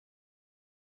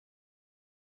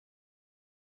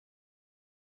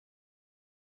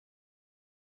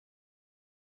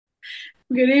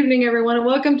Good evening, everyone, and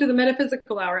welcome to the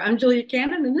Metaphysical Hour. I'm Julia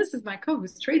Cannon, and this is my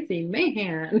co-host, Tracie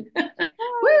Mahan.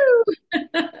 Woo!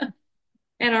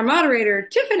 And our moderator,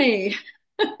 Tiffany.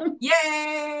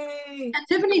 Yay!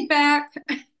 Tiffany's back.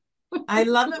 I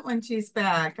love it when she's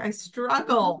back. I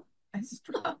struggle. I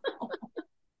struggle.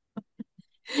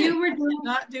 You were I doing,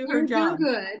 cannot do you her were doing job.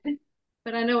 good,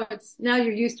 but I know it's now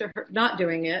you're used to her not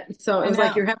doing it. So it I was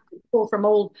like know. you're having to pull from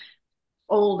old,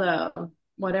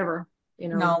 whatever, you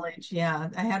know. Knowledge. Yeah.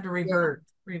 I had to Yeah.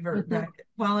 revert Mhm. back.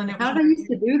 Well, and it was How did I used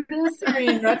to do this? Mercury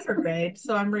in retrograde.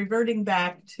 So I'm reverting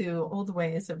back to old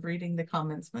ways of reading the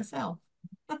comments myself.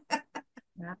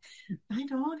 Yeah. I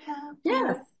don't have to.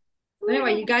 Yes.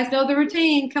 Anyway, you guys know the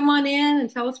routine. Come on in and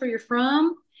tell us where you're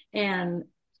from and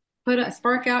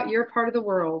spark out your part of the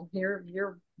world,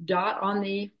 your dot on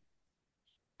the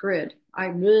grid.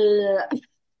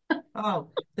 Oh,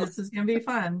 this is going to be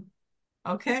fun.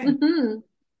 Okay. Mhm.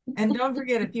 And don't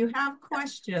forget, if you have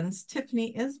questions,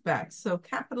 Tiffany is back. So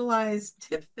capitalize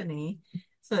Tiffany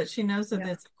so that she knows that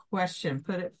Yeah, it's a question.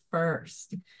 Put it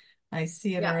first. I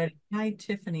see it yeah. already. Hi,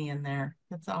 Tiffany in there.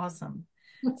 That's awesome.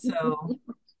 So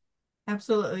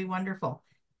absolutely wonderful.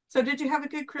 So did you have a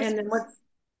good And then Christmas? what's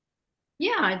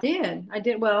Yeah, I did. I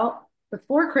did. Well,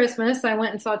 before Christmas, I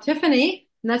went and saw Tiffany,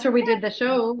 and that's where we did the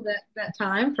show that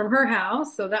time from her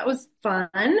house. So that was fun.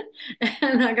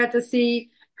 And I got to see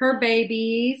her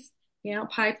babies,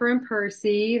 Piper and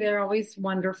Percy. They're always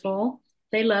wonderful.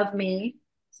 They love me.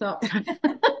 So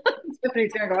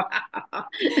Tiffany's gonna go.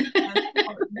 That's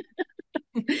important.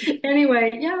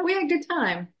 Anyway, yeah, we had a good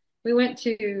time. We went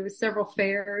to several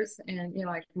fairs and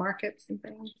like markets and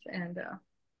things, and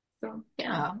so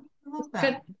yeah, Yeah, I love it's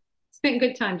that. good. Spent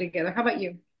good time together. How about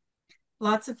you?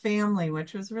 Lots of family,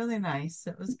 which was really nice.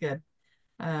 It was good.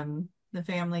 The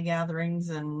family gatherings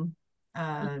and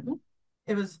uh Mhm.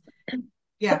 it was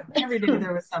yeah, every day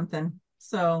there was something.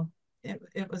 So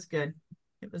it was good.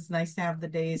 It was nice to have the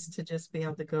days to just be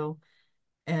able to go,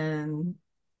 and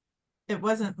it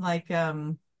wasn't like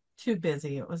too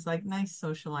busy. It was like nice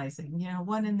socializing,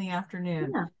 one in the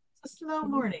afternoon. Yeah. So slow hmm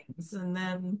mornings, and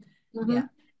then hmm yeah,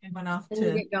 we went off Then you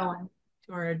to get going.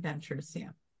 our adventures. Yeah.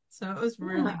 So it was Yeah.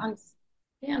 really nice.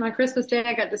 Yeah. My Christmas day,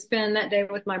 I got to spend that day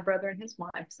with my brother and his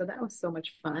wife. So that was so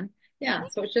much fun. Yeah.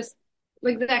 So it's just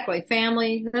exactly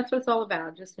family. That's what it's all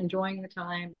about. Just enjoying the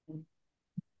time.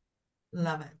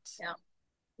 Love it. Yeah.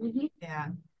 hmm Yeah.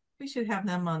 We should have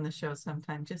them on the show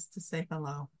sometime just to say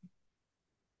hello.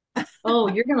 Oh,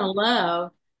 you're going to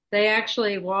love. They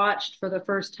actually watched for the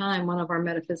first time one of our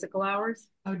metaphysical hours.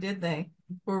 Oh, did they?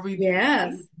 Were we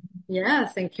Yes. BBB?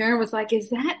 Yes. And Karen was like, "Is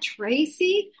that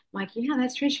Tracie?" I'm like, "Yeah,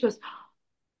 that's Tracie." She goes,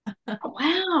 "Oh,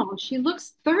 wow, she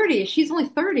looks 30. She's only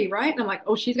 30, right?" And I'm like,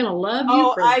 "Oh, she's gonna love you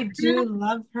Oh, for I do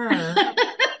love her. that."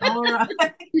 All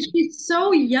right. She's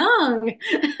so young.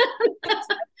 It's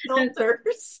And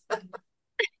filters.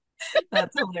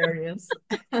 That's hilarious.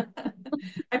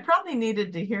 I probably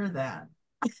needed to hear that.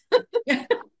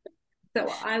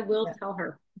 so I will Yeah. tell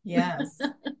her. Yes.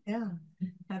 Yeah.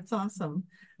 That's awesome.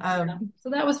 Yeah. Um, So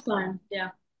that was fun. Yeah.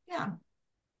 yeah.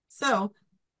 So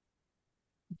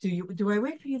do I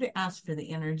wait for you to ask for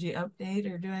the energy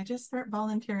update, or do I just start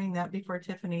volunteering that before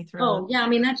Tiffany throws? Oh, yeah. I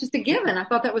mean, that's just a given. I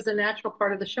thought that was a natural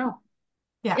part of the show.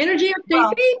 Yeah. Energy update.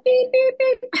 Well, Beep, beep, beep,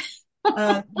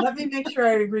 beep. let me make sure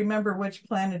I remember which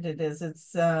planet it is.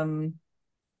 It's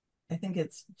I think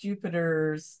it's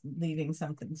Jupiter's leaving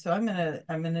something. So I'm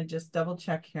gonna just double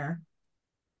check here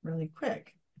really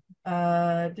quick.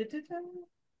 Da, da, da.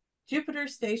 Jupiter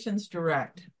stations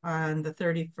direct on the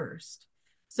 31st.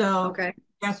 So Okay.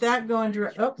 got that going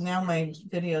direct. Oh, now my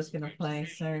video is going to play.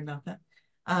 Sorry about that.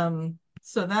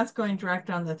 So that's going direct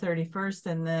on the 31st,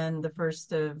 and then the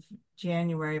 1st of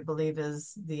January, I believe,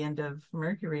 is the end of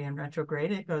Mercury in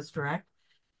retrograde. It goes direct.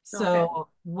 Okay. So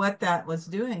what that was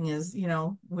doing is,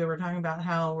 we were talking about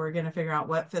how we're going to figure out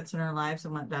what fits in our lives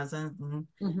and what doesn't, and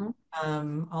hmm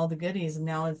all the goodies. And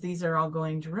now, as these are all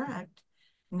going direct,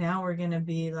 now we're going to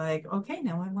be like, okay,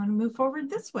 now I want to move forward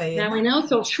this way and Now we that know.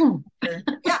 So, shoo. way.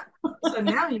 Yeah. So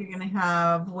now you're going to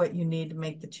have what you need to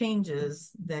make the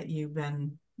changes that you've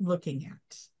been looking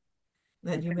at,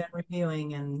 that you've Okay. been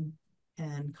reviewing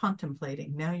and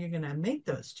contemplating. Now you're going to make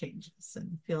those changes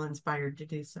and feel inspired to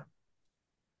do so.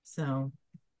 So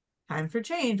time for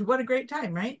change. What a great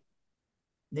time, right?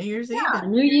 New Year's Eve Yeah, is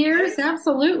New New Year's Year's, Day.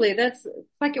 absolutely. It's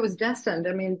like it was destined.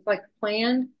 I mean, it's like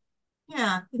planned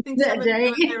Yeah. You think that somebody knew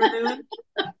day. what they were doing?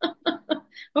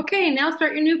 Okay, now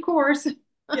start your new course.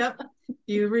 Yep.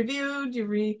 You reviewed, you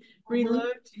Mhm.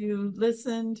 relooked, you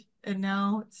listened, and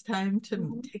now it's time to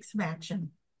Mhm. take some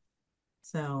action.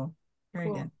 So very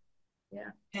good. Cool.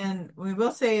 Yeah. And we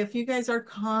will say, if you guys are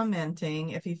commenting,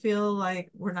 if you feel like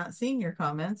we're not seeing your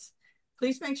comments,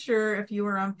 please make sure if you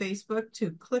are on Facebook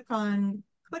to click on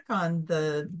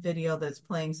the video that's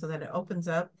playing so that it opens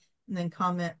up and then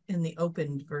comment in the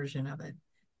opened version of it,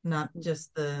 not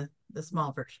just the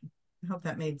small version. I hope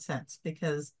that made sense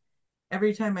because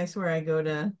every time I swear I go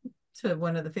to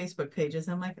one of the Facebook pages,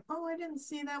 I'm like, oh, I didn't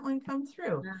see that one come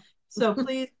through. Yeah. So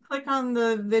please click on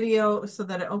the video so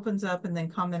that it opens up and then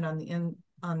comment on the in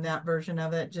on that version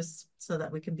of it, just so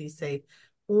that we can be safe.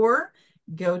 Or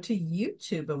go to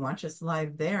YouTube and watch us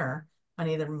live there on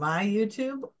either my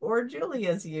YouTube or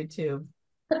Julia's YouTube.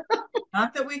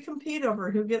 Not that we compete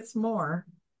over who gets more.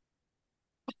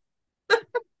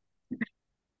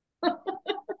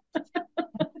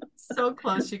 So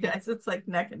close, you guys. It's like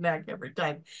neck and neck every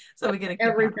time. So we got to keep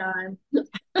Every up. time.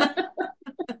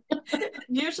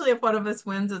 Usually, if one of us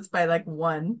wins, it's by like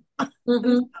one. It's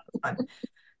Hmm. fun.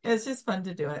 It's just fun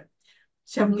to do it.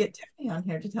 Shall we Hmm. get Tiffany on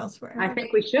here to tell us where I everybody?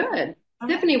 think we should. All right.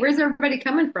 Tiffany, where's everybody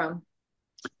coming from?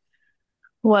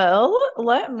 Well,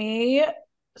 let me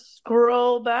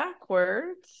scroll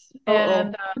backwards. Oh,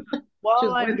 And she while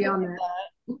was way I'm beyond doing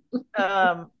that.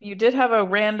 that, you did have a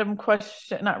random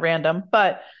question, not random,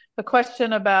 but a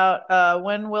question about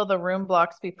when will the room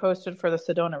blocks be posted for the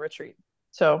Sedona retreat?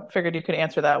 So figured you could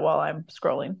answer that while I'm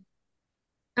scrolling.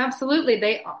 Absolutely.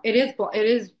 It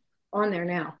is on there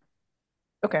now.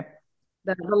 Okay,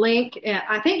 The link,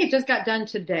 I think it just got done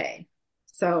today.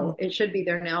 Hmm. So it should be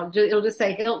there now. It'll just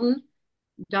say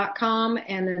Hilton.com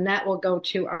and then that will go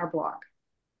to our blog.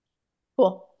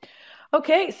 cool.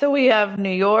 Okay, so we have New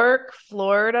York,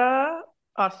 Florida,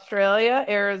 Australia,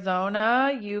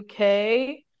 Arizona,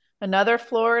 UK, another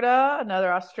Florida,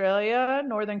 another Australia,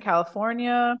 Northern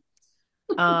California.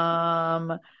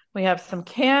 Um, we have some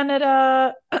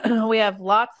Canada. We have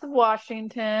lots of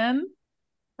Washington,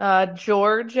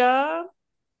 Georgia,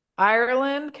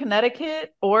 Ireland,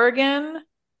 Connecticut, Oregon,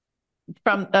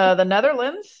 from the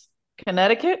Netherlands,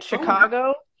 Connecticut, Oh, wow.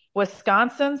 Chicago,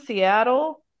 Wisconsin,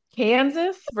 Seattle,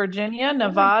 Kansas, Virginia, Oh, my.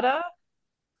 Nevada,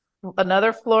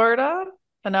 another Florida,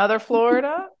 another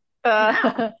Florida, Wow. uh,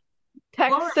 Florida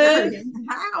Texas,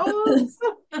 house.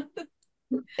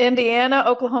 Indiana,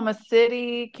 Oklahoma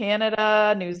City,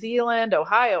 Canada, New Zealand,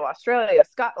 Ohio, Australia,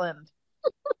 Scotland.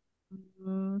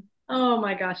 Mm, Oh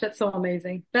my gosh, that's so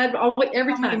amazing. That always,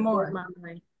 every How many time blows more? my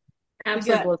mind. We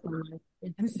Absolutely got, blows my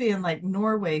mind. I'm seeing like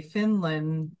Norway,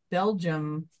 Finland,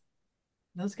 Belgium.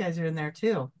 Those guys are in there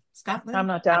too. I'm Scotland.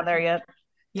 not down there yet.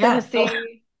 Yeah. Oh,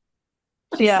 Tennessee.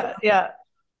 so Yeah, yeah.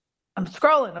 I'm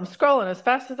scrolling as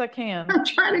fast as I can. I'm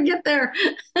trying to get there.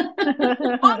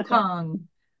 Hong Kong.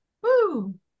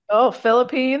 Woo. Oh,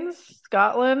 Philippines,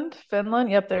 Scotland, Finland.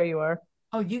 Yep, there you are.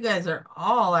 Oh, you guys are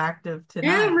all active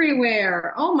tonight.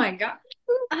 Everywhere. Oh my God.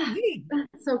 Ah, Woo.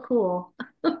 that's so cool.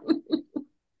 So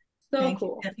Thank you,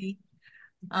 cool. Tiffy.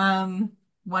 Um,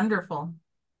 Wonderful.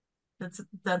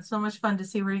 That's so much fun to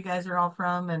see where you guys are all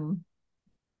from and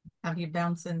have you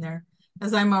bounce in there.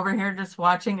 As I'm over here just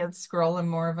watching it, scrolling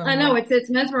more of I them. know it's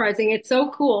mesmerizing. It's so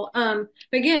cool. But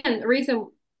again, the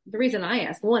reason I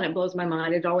ask, one, it blows my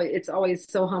mind. It's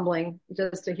always so humbling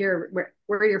just to hear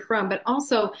where you're from. But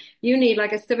also you need,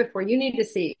 like I said before, you need to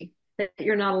see that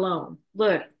you're not alone.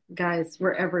 Look, guys,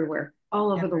 we're everywhere,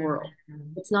 all over the world.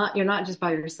 You're not just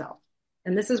by yourself.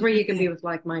 And this is Do where the you can be thing. with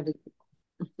like-minded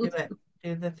Do people. it.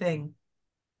 Do the thing.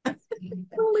 Everywhere.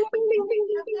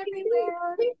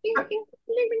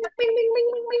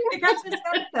 I got your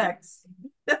sound effects.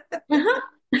 Uh-huh.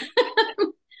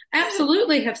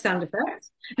 Absolutely have sound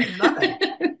effects. I love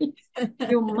it.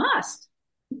 You must.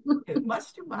 You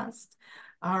must, you must.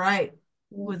 All right.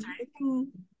 Was there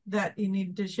anything that you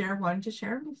needed to share, wanted to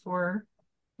share before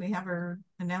we have her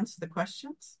announce the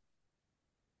questions?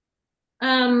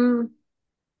 Um,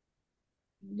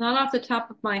 Not off the top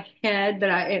of my head, but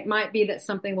it might be that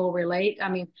something will relate. I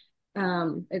mean,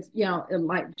 it's it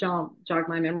might jog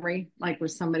my memory, like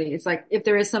with somebody. It's like if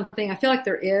there is something, I feel like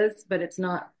there is, but it's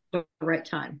not the right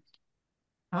time.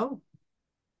 Oh,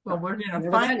 well, So we're going to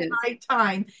whatever find that the is, right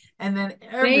time and then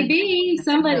everybody maybe can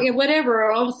somebody, know. whatever,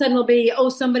 or all of a sudden it'll be, oh,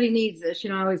 somebody needs this. I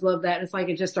always love that. It's like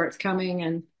it just starts coming,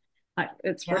 and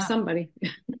it's for Yeah, somebody.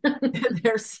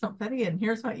 there's somebody, and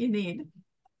here's what you need.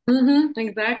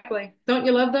 Exactly. Don't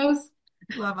you love those?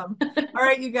 Love them. All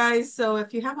right, you guys. So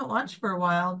if you haven't watched for a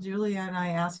while, Julia and I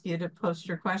ask you to post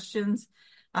your questions.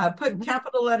 Put Mhm.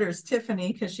 capital letters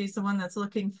Tiffany because she's the one that's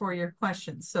looking for your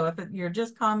questions. So if you're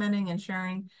just commenting and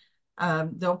sharing,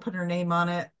 don't put her name on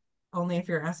it. Only if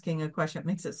you're asking a question. It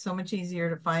makes it so much easier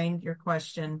to find your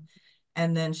question,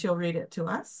 and then she'll read it to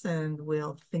us, and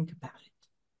we'll think about it.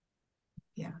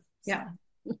 Yeah. Yeah. So.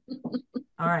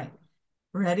 All right.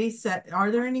 Ready, set.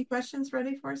 Are there any questions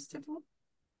ready for us, Tiffany?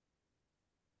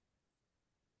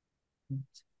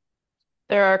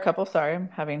 There are a couple. Sorry, I'm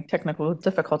having technical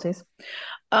difficulties.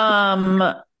 Um,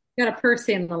 Got a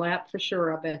Percy in the lap for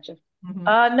sure, I bet you.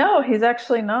 no, he's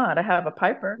actually not. I have a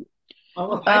Piper.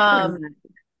 Oh, a Piper in Um,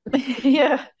 that.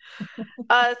 yeah.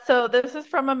 So this is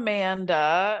from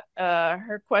Amanda.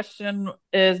 Her question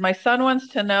is, my son wants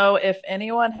to know if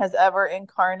anyone has ever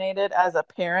incarnated as a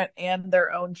parent and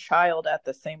their own child at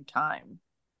the same time.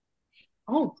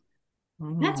 Oh,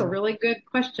 that's a Mhm. really good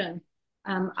question.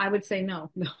 I would say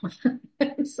no. No.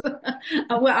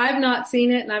 Well, I've not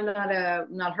seen it and I've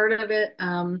not heard of it.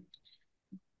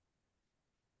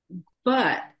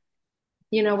 But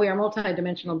we are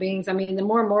multidimensional beings. I mean, the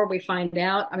more and more we find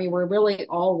out, I mean, we're really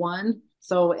all one.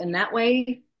 So in that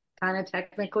way, kind of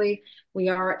technically, we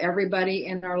are everybody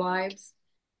in our lives.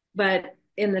 But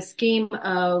in the scheme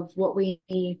of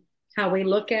how we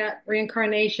look at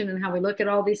reincarnation and how we look at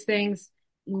all these things,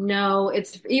 no,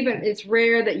 it's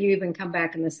rare that you even come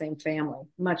back in the same family,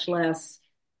 much less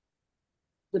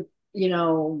the, you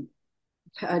know,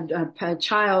 a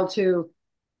child to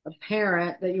a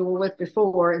parent that you were with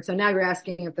before. And so now you're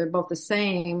asking if they're both the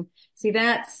same. See,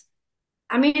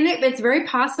 I mean, it's very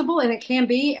possible and it can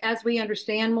be as we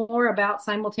understand more about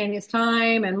simultaneous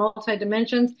time and multi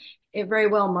dimensions. It very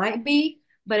well might be.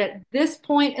 But at this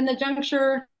point in the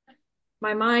juncture,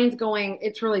 my mind's going,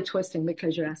 it's really twisting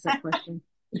because you asked that question.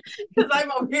 Because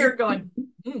I'm over here going,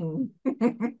 hmm.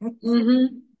 hmm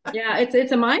Yeah,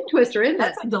 it's a mind twister, isn't it?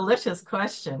 That's a delicious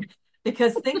question.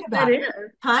 Because think That about it.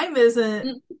 is. Time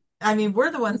isn't, I mean,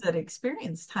 we're the ones that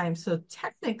experience time. So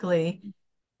technically,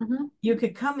 Mm-hmm. you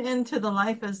could come into the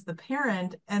life as the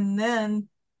parent and then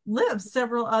live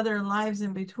several other lives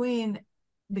in between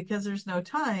because there's no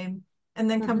time, and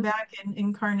then come Mm-hmm. back and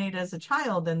incarnate as a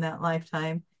child in that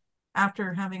lifetime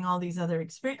after having all these other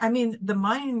experiences. I mean, the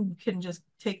mind can just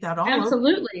take that all over.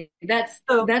 Absolutely. That's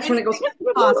So that's when it anything goes. is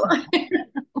possible.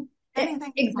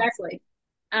 Anything is possible. Exactly.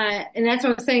 And that's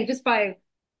what I'm saying. Just by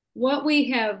what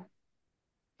we have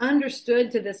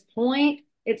understood to this point,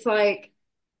 it's like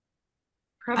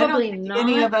I don't probably think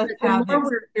any not. of us But the have more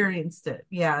we're experienced it.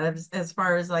 Yeah, as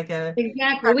far as like a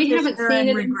exactly, we haven't practitioner seen and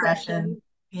it in regression. session.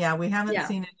 Yeah, we haven't Yeah,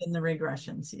 seen it in the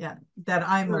regressions yet that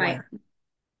I'm right, aware.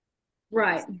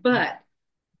 right. But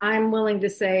I'm willing to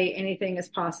say anything is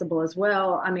possible as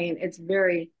well. I mean,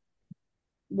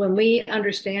 when we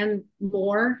understand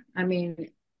more, I mean,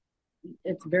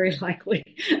 it's very likely.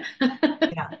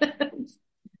 Yeah.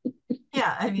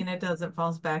 Yeah, I mean, it does. It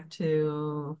falls back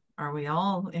to, are we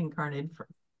all incarnated for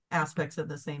aspects of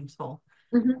the same soul?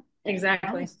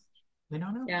 Exactly. Yes. We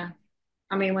don't know. Yeah.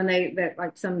 I mean, when that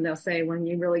like they'll say when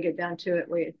you really get down to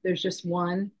it, there's just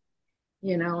one,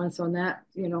 and so in that,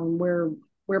 we're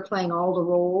playing all the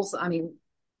roles. I mean,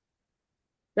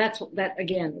 that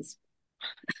again is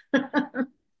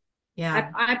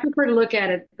Yeah. I prefer to look at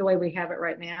it the way we have it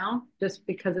right now, just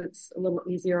because it's a little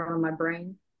easier on my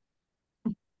brain.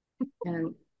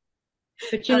 And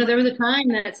but That's, there was a time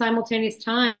that simultaneous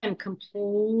time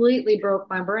completely broke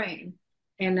my brain,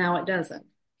 and now it doesn't. yeah.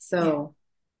 So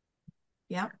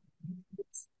Yeah.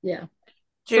 yeah.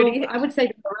 So Judy, I would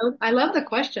say I love the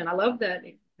question. I love that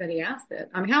he asked it.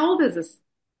 I mean, how old is this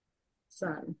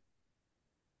son?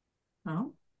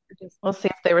 Oh, Just, we'll see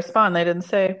if they respond. They didn't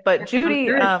say. But I'm Judy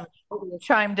curious. How old he is.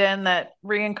 chimed in that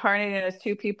reincarnating as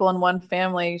two people in one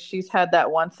family, she's had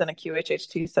that once in a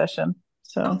QHHT session.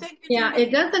 oh, So, thank you, Yeah, Judy.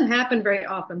 it doesn't happen very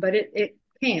often, but it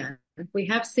can. We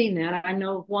have seen that. I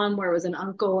know of one where it was an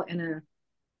uncle and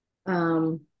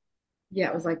yeah,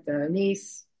 it was like the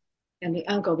niece and the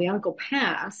uncle. The uncle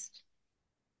passed.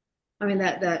 I mean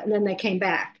and then they came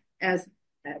back as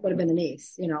that would have been the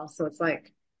niece, So it's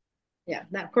like, yeah,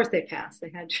 that, of course they passed. They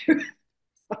had to.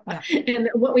 Yeah. And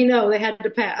what we know, they had to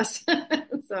pass.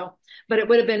 So, but it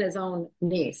would have been his own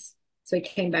niece. So he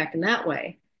came back in that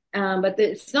way. But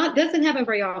it's not doesn't happen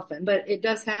very often, but it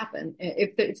does happen.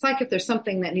 It's like if there's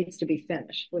something that needs to be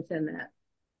finished within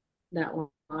that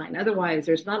line. Otherwise,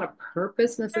 there's not a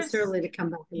purpose There's, necessarily to come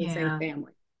back in the same yeah,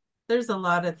 family. there's a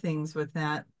lot of things with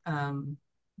that.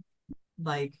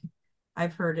 Like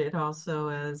I've heard it also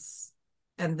as,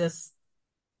 and this,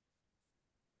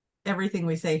 everything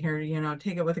we say here,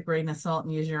 take it with a grain of salt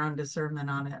and use your own discernment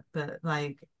on it. But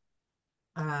like,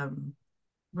 um,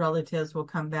 relatives will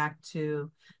come back to,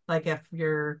 like, if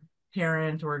your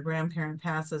parent or grandparent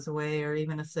passes away, or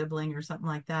even a sibling or something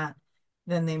like that,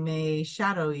 then they may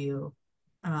shadow you,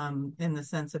 in the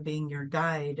sense of being your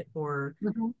guide or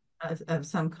Mhm. of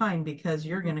some kind, because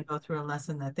you're going to go through a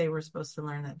lesson that they were supposed to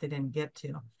learn that they didn't get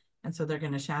to. And so they're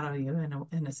going to shadow you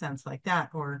in a sense like that,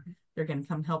 or they're going to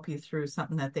come help you through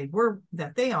something that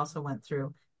they also went through.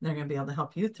 And they're going to be able to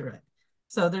help you through it.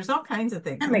 So there's all kinds of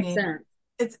things. That I makes mean, sense.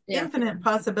 it's Yeah, infinite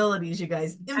possibilities, you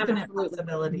guys, infinite absolutely.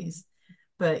 possibilities.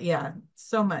 But yeah,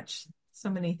 so much, so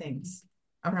many things.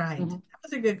 All right. Hmm. That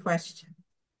was a good question.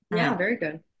 All Yeah, right. very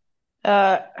good.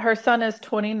 Her son is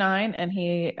 29 and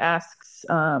he asks,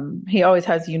 he always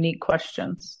has unique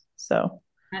questions. So,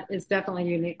 That is definitely a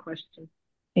unique question.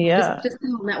 yeah. Just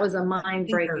tell them that was a Thinker.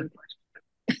 mind-breaking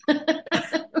question.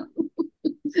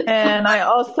 And I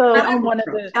also Tell him, wanted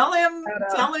to shout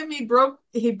out. tell him he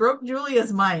broke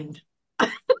Julia's mind.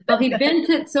 Well, he bent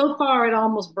it so far it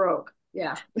almost broke.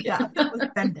 Yeah. Yeah, it was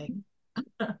bending.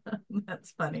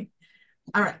 That's funny.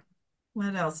 All right.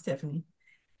 What else, Tiffany?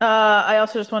 I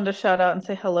also just wanted to shout out and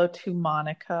say hello to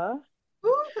Monica.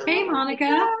 Hey, Woo-hoo,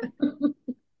 Monica. Monica.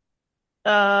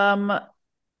 Um,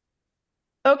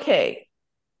 okay.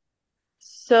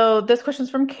 So this question's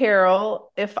from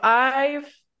Carol. If I've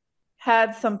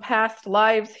had some past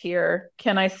lives here,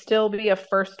 can I still be a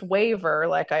first waiver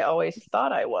like I always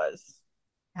thought I was?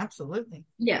 Absolutely.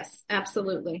 Yes,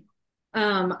 absolutely.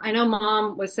 I know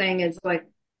Mom was saying it's like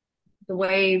the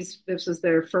waves, this was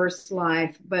their first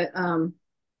life, but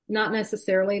not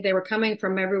necessarily. They were coming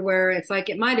from everywhere. It's like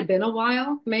it might have been a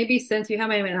while, maybe since you have.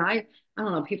 I mean, I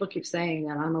don't know. People keep saying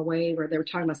that I'm a wave, or they were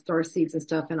talking about star seeds and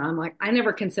stuff, and I'm like, I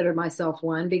never considered myself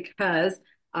one because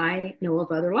I know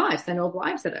of other lives. I know of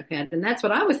lives that I've had, and that's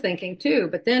what I was thinking too.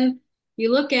 But then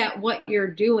you look at what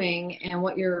you're doing and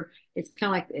what you're. It's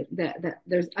kind of like that.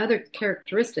 There's other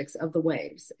characteristics of the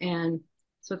waves, and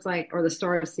so it's like, or the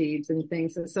star seeds and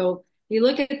things. And so you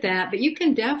look at that, but you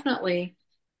can definitely.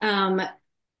 Um,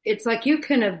 it's like you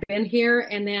can have been here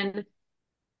and then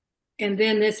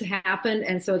this happened,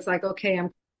 and so it's like, okay, I'm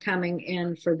coming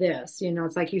in for this.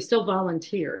 It's like you still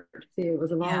volunteered. See, it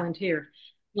was a Yeah. volunteer.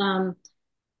 Um,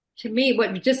 to me,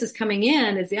 what just is coming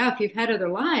in is, yeah, if you've had other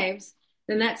lives,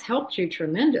 then that's helped you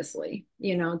tremendously,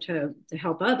 to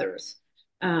help others.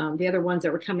 The other ones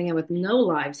that were coming in with no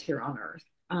lives here on Earth.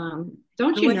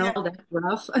 Don't The you way know that, that's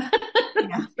rough?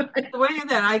 yeah. The way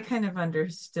that I kind of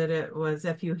understood it was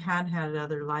if you had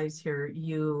other lives here,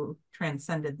 you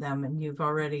transcended them and you've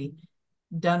already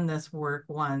done this work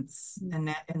once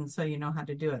and so you know how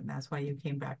to do it. And that's why you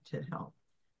came back to help.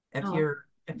 Oh,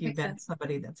 If you've makes been sense.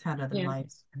 somebody that's had other Yeah.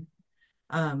 lives.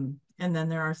 And then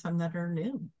there are some that are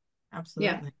new. Yeah.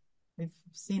 Absolutely. We've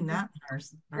seen Mhm. that in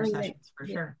I our mean, sessions for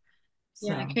yeah. sure.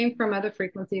 Yeah, it So, came from other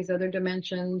frequencies, other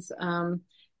dimensions.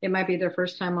 It might be their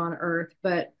first time on Earth,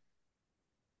 but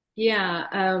yeah.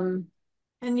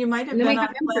 and you might have And then we been on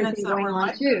have planets imprinting that going were on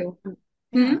like Earth. too.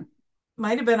 Hmm. Yeah.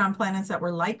 Might have been on planets that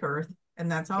were like Earth.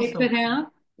 And that's It also could have.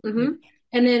 you Hmm.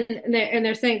 And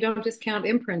they're saying don't discount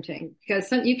imprinting because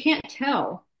you can't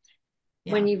tell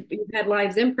when yeah. you've had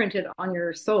lives imprinted on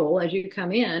your soul as you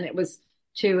come in. It was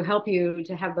to help you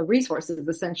to have the resources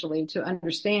essentially to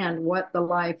understand what the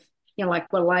life,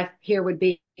 like what life here would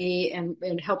be, and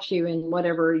it helps you in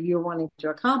whatever you're wanting to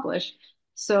accomplish.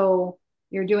 So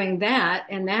you're doing that,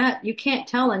 and that you can't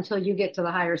tell until you get to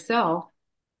the higher self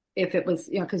if it was,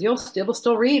 because you'll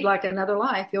still read like another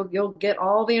life. You'll get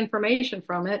all the information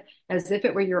from it as if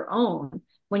it were your own.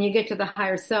 When you get to the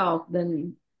higher self,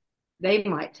 then they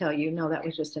might tell you, no, that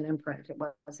was just an imprint. It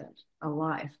wasn't a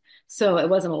life. So it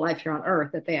wasn't a life here on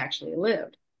earth that they actually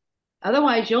lived.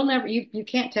 Otherwise, you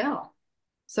can't tell. And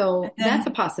So that's a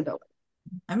then possibility.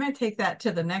 I'm going to take that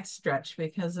to the next stretch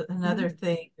because another Mhm.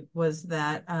 thing was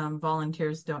that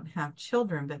volunteers don't have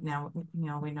children, but now,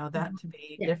 we know that Mhm. to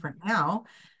be Yeah. different now,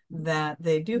 that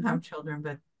they do Mhm. have children,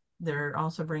 but they're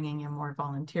also bringing in more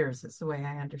volunteers. It's the way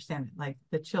I understand it. Like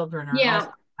the children are also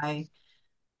Yeah.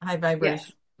 high vibration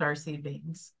Yes. starseed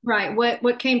beings. Right.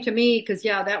 What came to me, because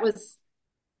yeah, that was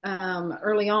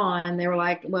early on. They were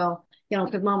like, well,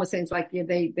 because Mom was saying it's like, yeah,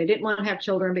 they didn't want to have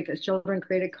children because children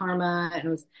created karma, and it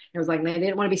was like they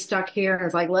didn't want to be stuck here. And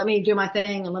it's like, let me do my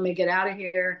thing and let me get out of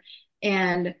here.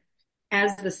 And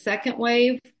as the second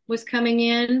wave was coming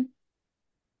in,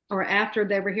 or after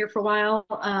they were here for a while,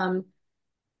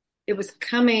 it was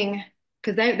coming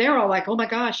because they were all like, oh my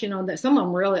gosh, that some of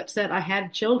them were really upset. I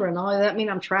had children. All that mean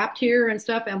I'm trapped here and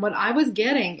stuff. And what I was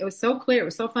getting, it was so clear. It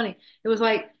was so funny. It was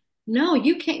like, no,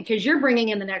 you can't, because you're bringing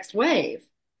in the next wave,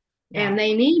 Yeah. and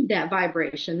they need that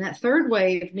vibration. That third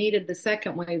wave needed the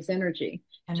second wave's energy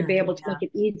to be Energy. able to Yeah.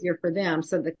 make it easier for them.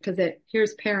 So that because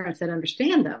here's parents that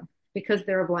understand them because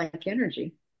they're of like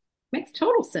energy. Makes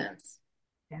total sense.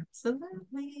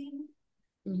 Absolutely.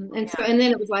 And Yeah. so, and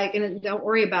then it was like, and don't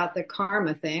worry about the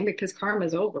karma thing because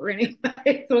karma's over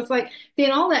anyway. So it's like,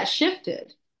 then all that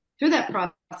shifted through that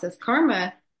process.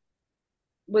 Karma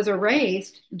was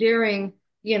erased during,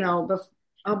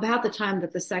 about the time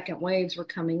that the second waves were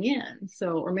coming in.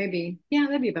 So, or maybe, yeah,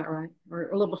 that'd be about right, or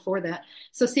a little before that.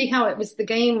 So see how it was, the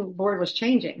game board was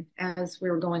changing as we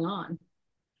were going on.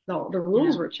 The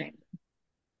rules Yeah. were changing.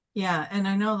 Yeah. And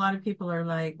I know a lot of people are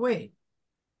like, wait,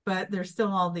 but there's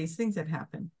still all these things that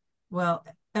happen. Well,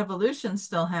 evolution's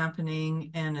still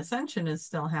happening and ascension is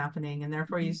still happening, and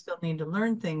therefore you Mhm. still need to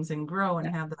learn things and grow and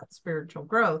Yeah. have that spiritual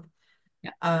growth.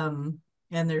 Yeah. Um,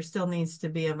 and there still needs to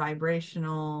be a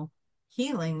vibrational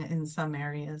healing in some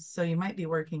areas. So you might be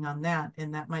working on that,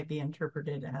 and that might be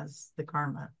interpreted as the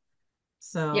karma. Yeah.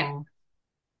 So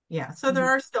yeah, so there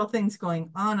Mhm. are still things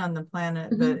going on the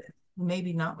planet, Mhm. but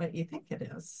maybe not what you think it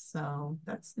is. So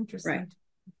that's Right. interesting.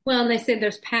 Well, and they say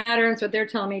there's patterns. What they're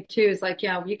telling me too is like,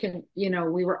 yeah, you can,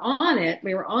 we were on it.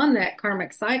 We were on that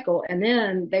karmic cycle. And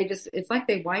then it's like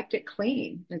they wiped it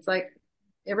clean. It's like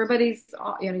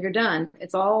you're done.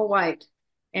 It's all wiped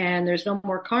and there's no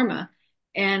more karma.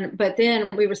 But then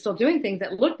we were still doing things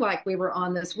that looked like we were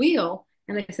on this wheel.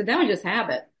 And they said that was just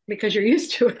habit because you're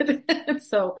used to it.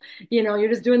 So, you're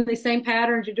just doing the same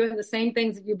patterns. You're doing the same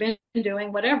things that you've been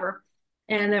doing, whatever.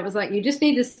 And it was like, you just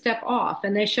need to step off.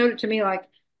 And they showed it to me like,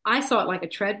 I saw it like a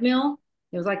treadmill.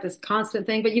 It was like this constant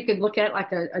thing, but you could look at it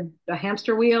like a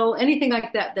hamster wheel, anything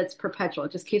like that that's perpetual.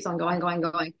 It just keeps on going, going,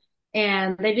 going.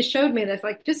 And they just showed me that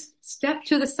like just step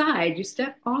to the side, you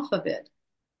step off of it.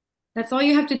 That's all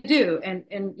you have to do.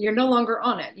 And you're no longer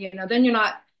on it. Then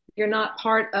you're not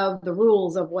part of the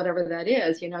rules of whatever that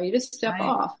is. You just step Right.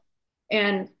 off.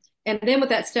 And and then with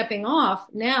that stepping off,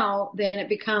 now then it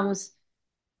becomes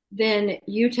then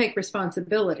you take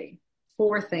responsibility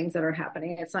for things that are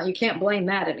happening. It's not, you can't blame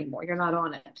that anymore. You're not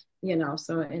on it.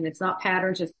 So, and it's not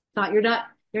patterns. It's not, you're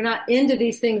not into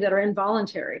these things that are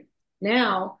involuntary.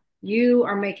 Now you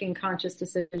are making conscious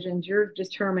decisions. You're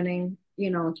determining,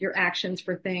 your actions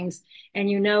for things. And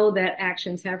you know that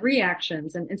actions have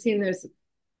reactions and seeing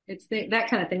that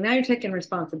kind of thing. Now you're taking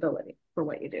responsibility for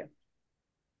what you do.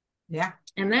 Yeah.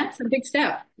 And that's a big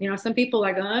step. Some people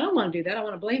are like, oh, I don't want to do that. I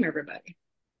want to blame everybody.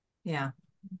 Yeah.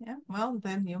 Yeah. Well,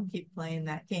 then you'll keep playing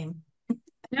that game.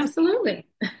 Absolutely.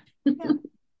 Yeah.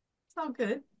 It's all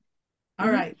good. All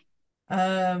Mhm. right.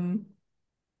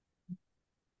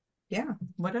 Yeah.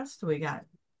 What else do we got?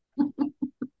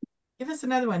 Give us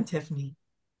another one, Tiffany.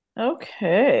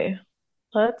 Okay,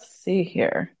 let's see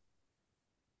here.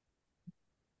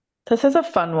 This is a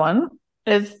fun one.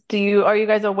 Are you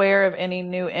guys aware of any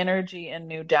new energy and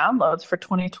new downloads for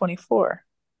 2024?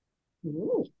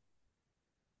 Ooh.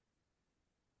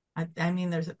 I mean,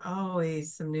 there's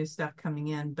always some new stuff coming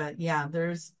in, but yeah,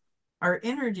 our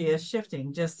energy is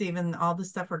shifting. Just even all the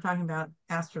stuff we're talking about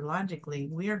astrologically,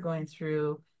 we're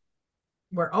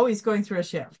always going through a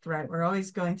shift, right? We're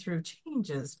always going through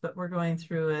changes, but we're going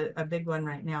through a big one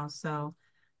right now. So,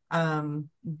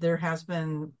 there has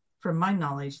been, from my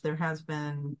knowledge, there has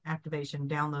been activation,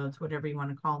 downloads, whatever you want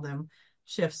to call them,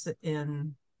 shifts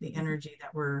in the energy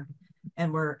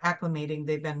and we're acclimating.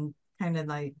 They've been kind of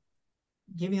like,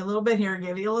 give you a little bit here,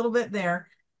 give you a little bit there,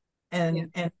 Yeah.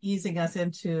 and easing us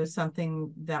into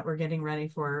something that we're getting ready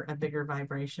for a bigger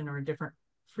vibration or a different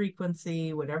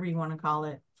frequency, whatever you want to call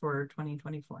it, for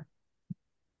 2024.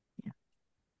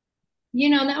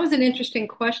 Yeah. That was an interesting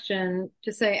question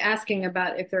to say, asking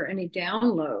about if there are any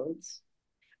downloads.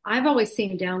 I've always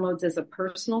seen downloads as a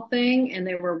personal thing, and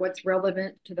they were what's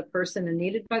relevant to the person and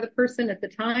needed by the person at the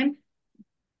time.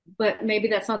 But maybe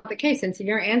that's not the case. And so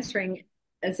you're answering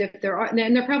as if there are,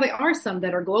 and there probably are some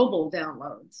that are global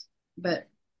downloads. But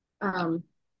um,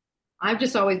 I've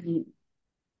just always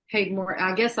paid more.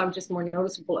 I guess I'm just more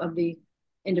noticeable of the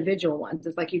individual ones.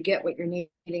 It's like you get what you're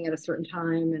needing at a certain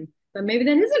time, but maybe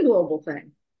that is a global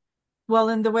thing. Well,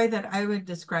 and the way that I would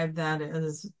describe that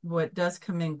is what does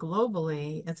come in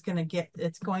globally, it's going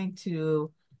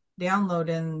to download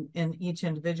in each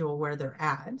individual where they're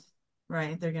at,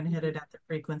 right? They're going to hit it at the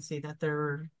frequency that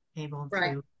they're able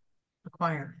Right. to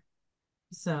acquire.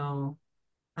 So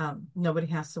nobody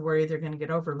has to worry they're going to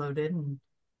get overloaded, and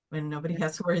when nobody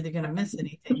has to worry they're going to miss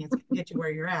anything, it's going to get you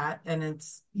where you're at, and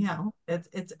it's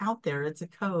out there. It's a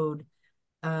code,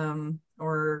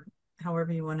 or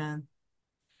however you want to.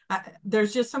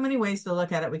 There's just so many ways to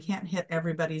look at it. We can't hit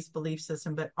everybody's belief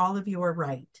system, but all of you are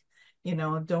right.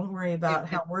 Don't worry about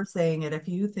Yeah. how we're saying it. If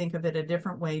you think of it a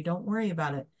different way, don't worry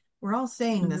about it. We're all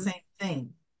saying the Mhm. same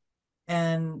thing.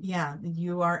 And yeah,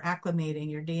 you are acclimating.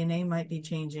 Your DNA might be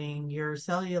changing. Your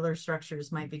cellular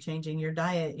structures might be changing. Your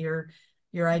diet, your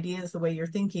ideas, the way you're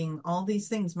thinking, all these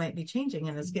things might be changing,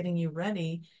 and it's getting you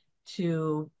ready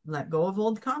to let go of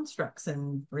old constructs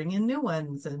and bring in new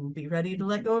ones, and be ready to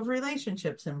let go of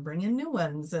relationships and bring in new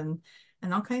ones. And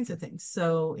and all kinds of things.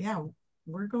 So yeah,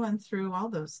 we're going through all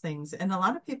those things. And a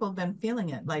lot of people have been feeling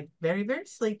it, like very, very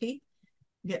sleepy,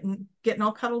 getting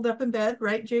all cuddled up in bed,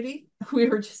 right, Judy? We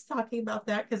were just talking about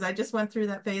that because I just went through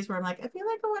that phase where I'm like, I feel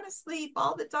like I want to sleep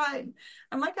all the time.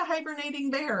 I'm like a hibernating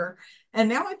bear. And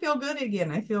now I feel good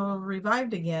again. I feel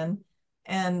revived again.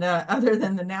 And other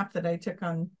than the nap that I took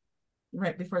on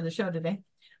right before the show today,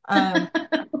 um,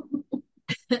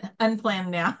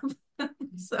 unplanned nap.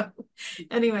 So,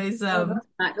 anyways, Oh,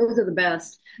 those are the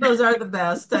best. those are the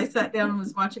best. I sat down and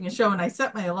was watching a show, and I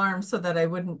set my alarm so that I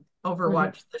wouldn't Mhm.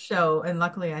 overwatch the show. And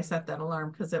luckily, I set that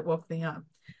alarm because it woke me up.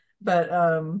 But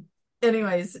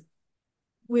anyways,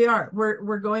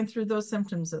 we're going through those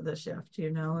symptoms of the shift.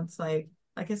 It's like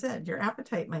I said, your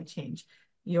appetite might change,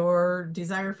 your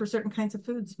desire for certain kinds of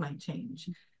foods might change,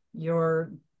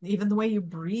 your even the way you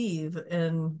breathe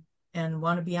and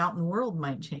want to be out in the world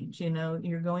might change.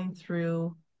 You're going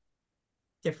through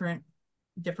different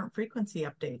frequency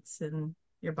updates and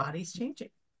your body's changing.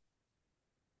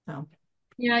 So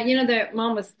Yeah, that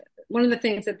mom was one of the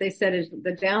things that they said is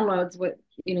the downloads, what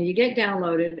you get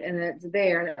downloaded and it's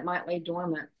there and it might lay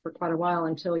dormant for quite a while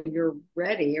until you're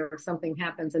ready or something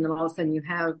happens and then all of a sudden you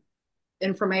have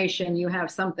information, you have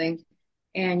something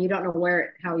and you don't know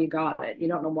how you got it. You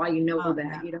don't know why you know oh that.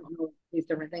 yeah, You don't know these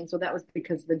different things. So that was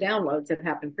because the downloads had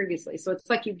happened previously. So it's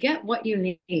like you get what you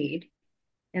need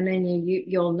and then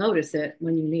you'll notice it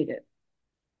when you need it,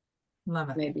 love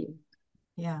it. maybe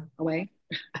Yeah, away.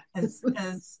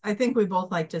 as I think we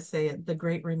both like to say it, the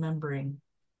great remembering.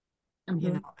 It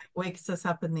Mm-hmm. wakes us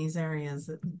up in these areas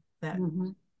that Mm-hmm.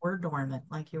 were dormant,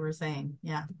 like you were saying.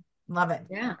 Yeah, love it.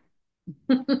 Yeah.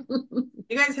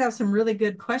 You guys have some really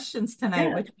good questions tonight,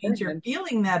 Yeah, which very means you're good.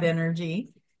 feeling that energy.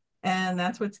 And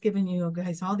that's what's giving you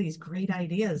guys all these great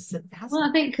ideas. Well,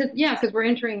 I think because we're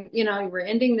entering, we're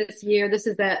ending this year. This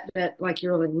is that like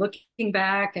you're really looking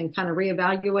back and kind of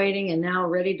reevaluating and now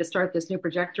ready to start this new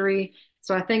trajectory.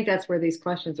 So I think that's where these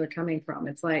questions are coming from.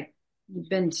 It's like you've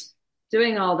been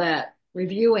doing all that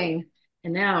reviewing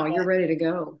and now you're ready to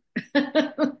go.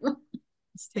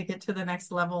 Let's take it to the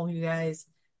next level, you guys.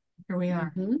 Here we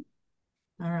are. Hmm.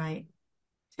 All right.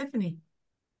 Tiffany,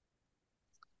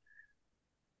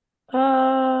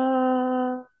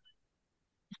 Uh,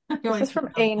 you this is always from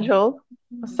forget that. Angel.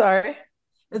 Sorry.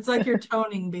 It's like you're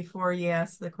toning before you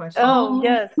ask the question. Oh, Oh,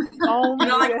 yes. Only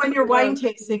Like yes, when you're it wine was.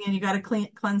 tasting and you got to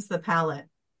cleanse the palate.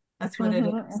 That's what it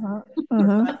is. We're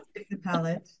Hmm. cleansing the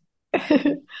palate.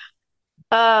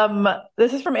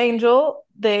 This is from Angel.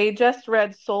 They just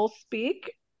read Soul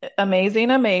Speak.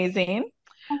 Amazing, amazing.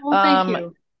 oh, thank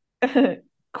Um, you.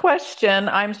 Question,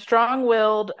 I'm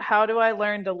strong-willed. How do I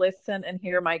learn to listen and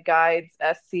hear my guides,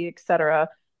 SC, etc.?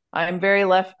 I'm very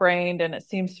left-brained and it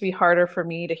seems to be harder for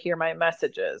me to hear my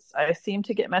messages. I seem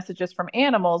to get messages from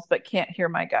animals but can't hear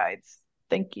my guides.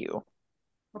 Thank you.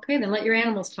 Okay, then let your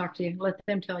animals talk to you. Let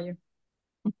them tell you.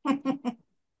 I mean,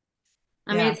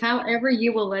 Yeah. it's however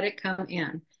you will let it come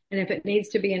in. And if it needs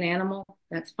to be an animal,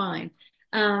 that's fine.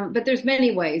 But there's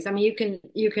many ways. I mean,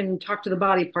 you can talk to the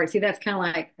body part. See, that's kind of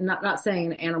like not saying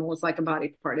an animal is like a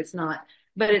body part. It's not,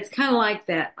 but it's kind of like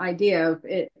that idea of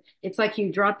it. It's like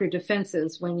you drop your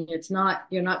defenses when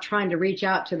you're not trying to reach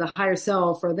out to the higher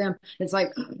self or them. It's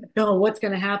like, no, what's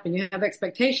going to happen? You have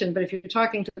expectation. But if you're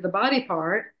talking to the body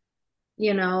part,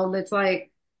 it's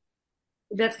like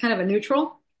that's kind of a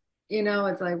neutral.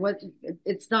 It's like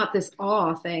it's not this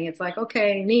awe thing. It's like,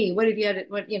 okay, knee, what have you had,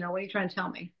 what are you trying to tell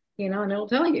me? And it'll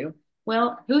tell you.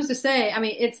 Well, who's to say? I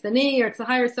mean, it's the knee or it's the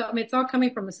higher self. I mean, it's all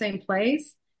coming from the same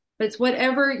place, but it's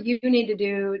whatever you need to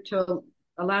do to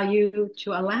allow you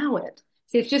to allow it.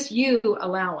 See, it's just you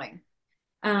allowing.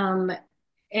 Um,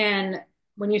 and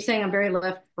when you're saying I'm very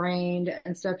left brained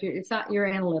and stuff, it's not, you're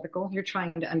analytical. You're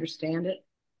trying to understand it.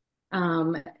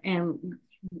 And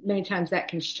many times that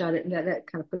can shut it and that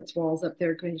kind of puts walls up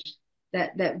there because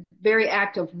that very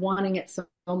act of wanting it so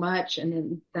much and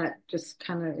then that just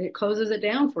kind of it closes it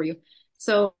down for you.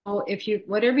 So if you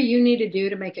whatever you need to do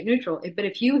to make it neutral, but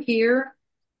if you hear,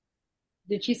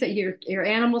 did she say your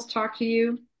animals talk to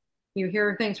you? You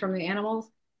hear things from the animals.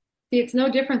 See, it's no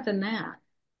different than that.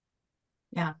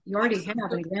 Yeah. You already have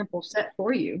an example set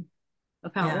for you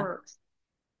of how it Yeah. works.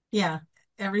 Yeah.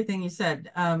 Everything you said.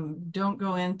 Don't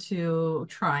go into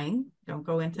trying. Don't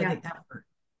go into Yeah, the effort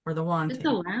or the just wanting.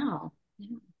 allow.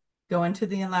 Yeah. Go into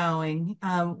the allowing.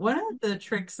 One of the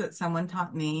tricks that someone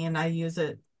taught me, and I use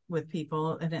it with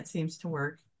people, and it seems to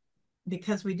work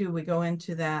because we go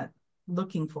into that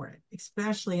looking for it,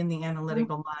 especially in the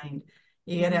analytical mind.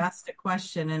 You get Mm-hmm. asked a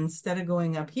question, and instead of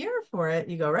going up here for it,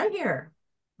 you go right here.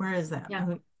 Where is that?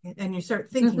 Yeah. And you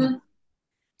start thinking. Mm-hmm.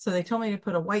 So they told me to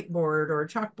put a whiteboard or a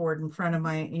chalkboard in front of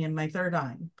my third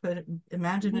eye.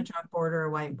 Imagine a Mhm. chalkboard or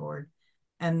a whiteboard,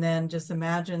 and then just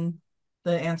imagine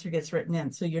the answer gets written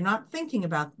in. So you're not thinking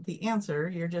about the answer,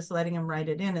 you're just letting them write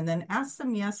it in, and then ask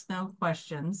some yes, no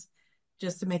questions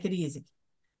just to make it easy,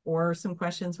 or some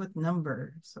questions with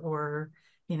numbers, or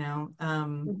you know,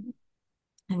 Mhm.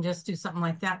 and just do something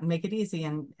like that and make it easy,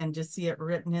 and just see it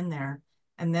written in there,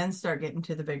 and then start getting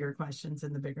to the bigger questions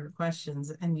and the bigger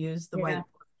questions, and use the Yeah. whiteboard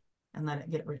and let it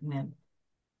get written in.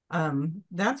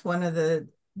 That's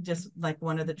just like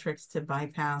one of the tricks to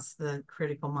bypass the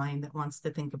critical mind that wants to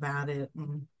think about it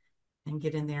and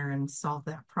get in there and solve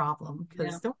that problem. Yeah.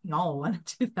 Because don't we all want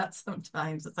to do that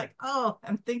sometimes? It's like, oh,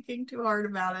 I'm thinking too hard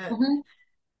about it. Mhm.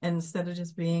 And instead of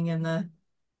just being in the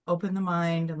open the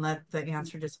mind and let the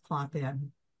answer just plop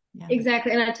in. Yeah.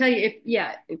 Exactly. And I tell you,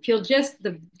 if you'll just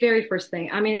the very first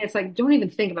thing, I mean, it's like, don't even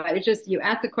think about it. It's just, you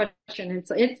ask the question.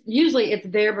 It's usually it's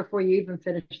there before you even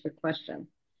finish the question.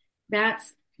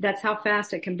 That's how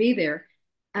fast it can be there.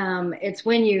 It's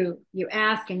when you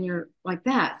ask and you're like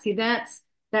that. See, that's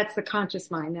the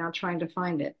conscious mind now trying to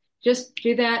find it. Just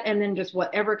do that, and then just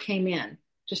whatever came in,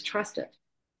 just trust it.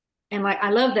 And like, I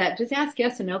love that. Just ask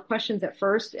yes and no questions at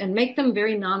first and make them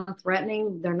very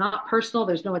non-threatening. They're not personal.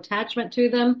 There's no attachment to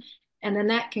them. And then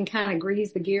that can kind of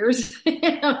grease the gears,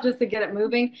 just to get it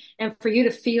moving and for you to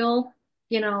feel,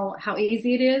 how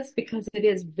easy it is, because it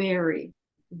is very,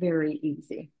 very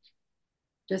easy.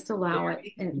 Just allow it.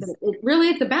 Very And easy. it really,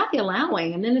 it's about the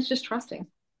allowing, and then it's just trusting.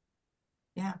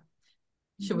 Yeah.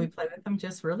 Should we Hmm. play with them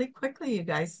just really quickly, you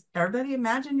guys? Everybody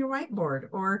imagine your whiteboard,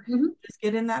 or Hmm. just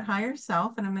get in that higher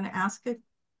self, and I'm going to ask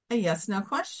a yes, no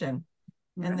question.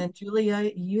 And Okay. then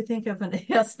Julia, you think of a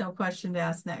yes, no question to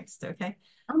ask next, okay?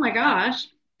 Oh my Uh, gosh.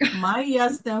 my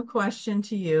yes, no question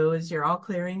to you is, you're all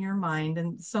clearing your mind,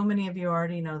 and so many of you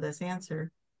already know this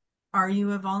answer. Are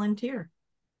you a volunteer?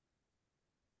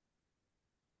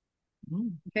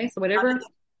 Mm. Okay. So How did whatever.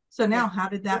 that, so Yeah. now, how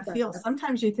did that feel?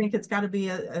 Sometimes you think it's got to be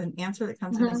an answer that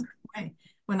comes in a Hmm. certain way.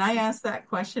 When I asked that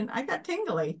question, I got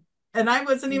tingly, and I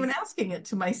wasn't even asking it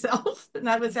to myself, and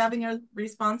I was having a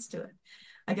response to it.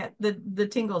 I got the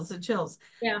tingles, the chills.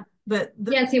 Yeah. But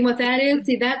Yeah, see what that is?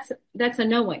 See, that's a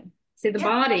knowing. See, the yeah,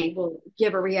 body will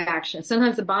give a reaction.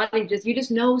 Sometimes the body just you just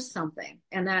know something,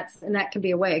 and that can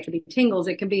be a way. It can be tingles.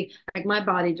 It can be like my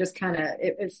body just kind of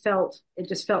it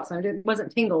just felt something. It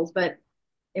wasn't tingles, but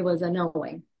it was a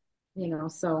knowing.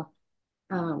 So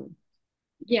um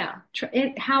yeah,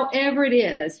 however it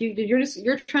is,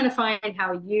 you're trying to find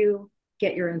how you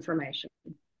get your information.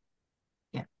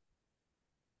 yeah,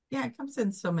 yeah. It comes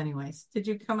in so many ways. Did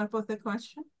you come up with a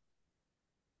question?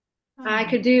 I Oh.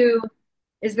 could do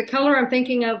is the color I'm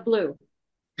thinking of blue?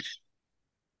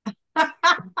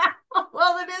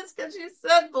 Well, it is because you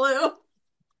said blue.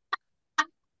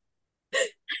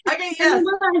 Okay, And then yes.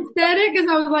 when I said it, because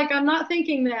I was like, I'm not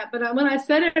thinking that, but when I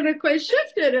said it, it quite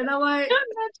shifted, and I'm like,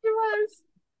 That you was.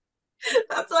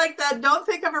 That's like that. Don't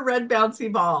think of a red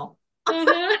bouncy ball.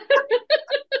 uh-huh.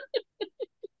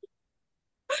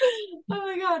 Oh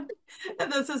my God.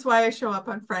 And this is why I show up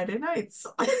on Friday nights.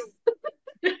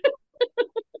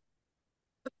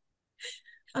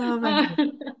 Oh my Uh,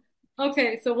 God.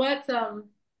 okay, so what's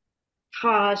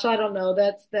gosh, I don't know.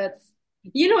 That's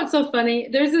what's so funny?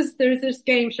 There's this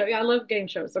game show. Yeah, I love game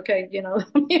shows. Okay,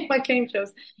 my game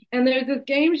shows, and there's this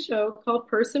game show called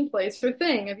Person, Place, or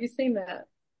Thing. Have you seen that?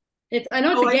 I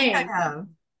know it's Oh, a I think I game. have.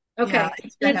 Yeah, Okay. I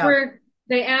think I And it's have. where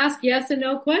they ask yes and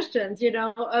no questions,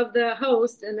 of the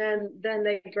host, and then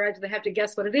they gradually have to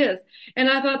guess what it is. And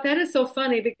I thought that is so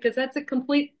funny because that's a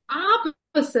complete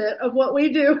opposite of what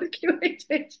we do with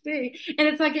QHHD. And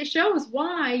it's like it shows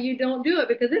why you don't do it,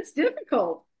 because it's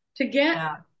difficult to get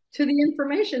Yeah, to the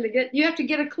information, you have to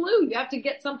get a clue. You have to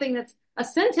get something that's a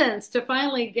sentence to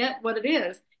finally get what it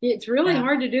is. It's really yeah.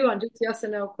 hard to do on just yes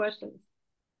and no questions.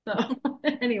 So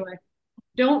anyway,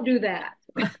 don't do that.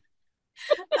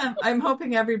 I'm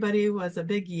hoping everybody was a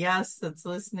big yes that's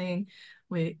listening.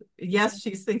 Yes,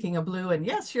 she's thinking of blue, and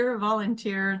yes, you're a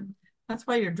volunteer. That's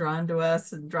why you're drawn to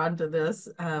us and drawn to this.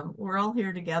 We're all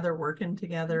here together, working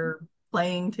together,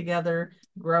 playing together,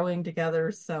 growing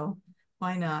together. So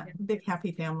why not? Big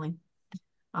happy family.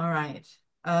 All right.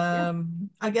 Yes.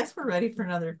 I guess we're ready for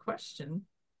another question.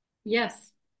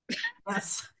 Yes.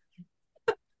 Yes.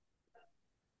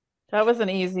 That was an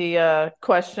easy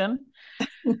question.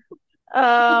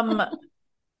 Um,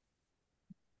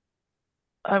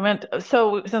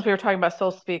 so since we were talking about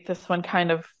soul speak, this one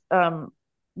kind of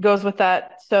goes with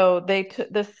that. So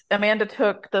this Amanda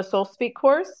took the soul speak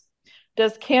course.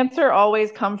 Does cancer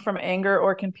always come from anger,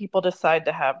 or can people decide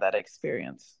to have that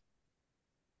experience?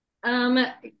 Um,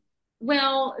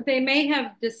 Well, they may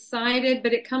have decided,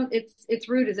 but its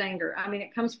root is anger. I mean,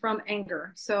 it comes from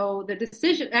anger. So the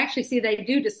decision, actually, see, they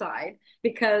do decide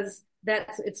because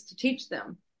it's to teach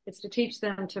them. It's to teach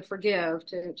them to forgive,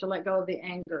 to let go of the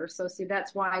anger. So see,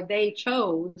 that's why they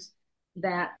chose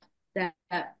that that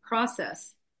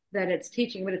process that it's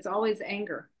teaching, but it's always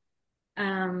anger.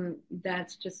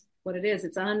 That's just what it is.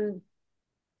 It's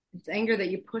anger that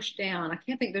you push down. I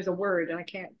can't think, there's a word and I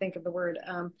can't think of the word.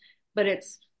 But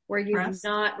it's where you've Pressed.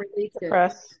 not released it.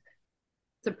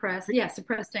 Suppress.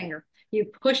 Suppressed anger. You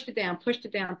pushed it down, pushed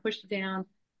it down, pushed it down.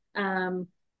 Um,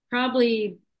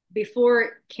 Probably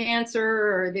before cancer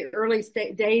or the early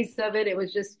days of it, it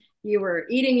was just you were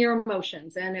eating your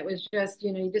emotions, and it was just,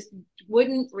 you just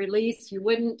wouldn't release, you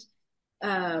wouldn't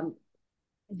um,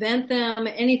 vent them,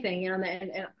 anything,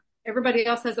 and everybody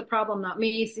else has a problem, not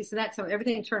me. See, so that's how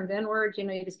everything turns inward.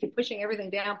 You just keep pushing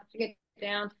it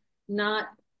down, not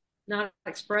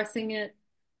expressing it,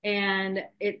 and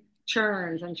it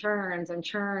churns and churns and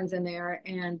churns in there,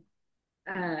 and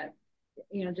uh,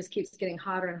 just keeps getting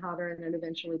hotter and hotter, and then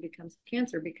eventually becomes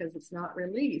cancer because it's not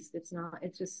released. It's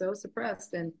just so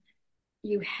suppressed, and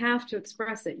you have to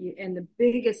express it. And the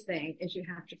biggest thing is you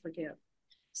have to forgive.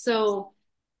 So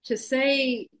to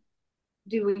say,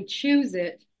 do we choose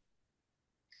it?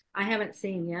 I haven't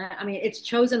seen yet. I mean, it's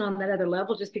chosen on that other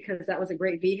level just because that was a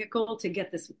great vehicle to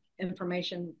get this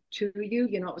information to you.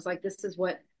 It was like this is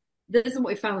what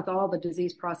we found with all the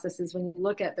disease processes. When you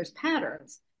look at, there's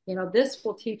patterns. This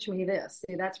will teach me this.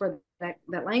 See, that's where that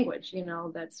language.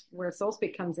 That's where soul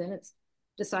speak comes in. It's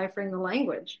deciphering the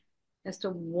language as to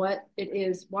what it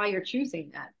is, why you're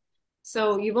choosing that.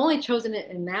 So you've only chosen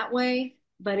it in that way,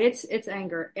 but it's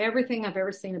anger. Everything I've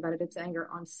ever seen about it, it's anger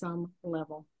on some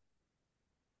level.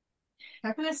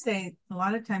 I'm going to say a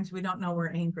lot of times we don't know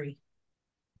we're angry.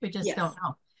 We just don't Yes.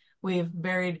 know. We've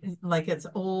buried, like, it's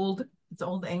old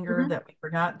anger Mm-hmm. that we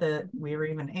forgot that we were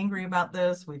even angry about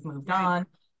this. We've moved Right. on.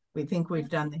 We think we've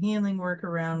done the healing work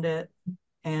around it.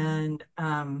 Mm-hmm.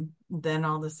 And then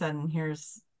all of a sudden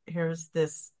here's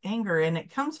this anger. And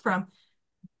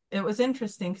it was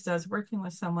interesting because I was working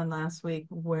with someone last week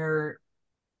where,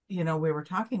 we were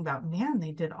talking about, man,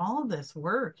 they did all this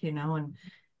work, and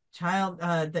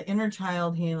the inner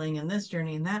child healing and this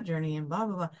journey and that journey and blah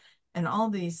blah blah and all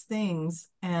these things,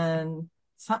 and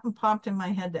something popped in my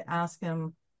head to ask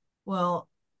him, well,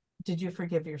 did you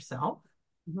forgive yourself?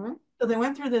 Mm-hmm. So they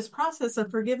went through this process of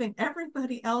forgiving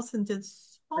everybody else and did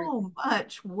Right. so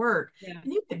much work, Yeah.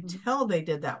 and you could Mm-hmm. tell they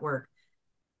did that work.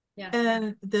 Yeah.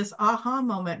 And this aha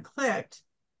moment clicked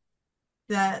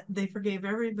that they forgave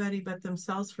everybody but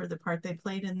themselves for the part they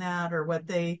played in that, or what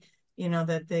they,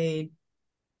 that they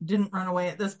didn't run away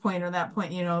at this point or that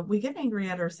point. We get angry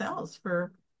at ourselves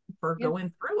for Yep.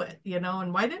 going through it,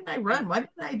 and why didn't I Right. run? Why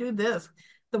didn't I do this?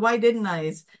 The why didn't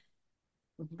I's.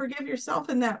 Mm-hmm. Forgive yourself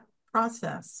in that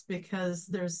process, because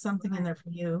there's something in Right. there for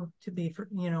you to be,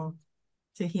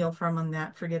 to heal from, on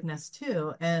that forgiveness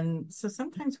too. And so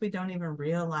sometimes we don't even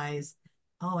realize,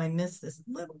 oh, I missed this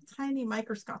little tiny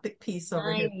microscopic piece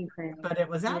over here, Tiny thing. but it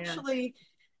was Yeah. actually,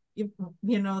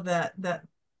 that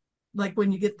like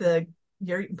when you get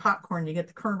you're eating popcorn, you get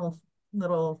the kernel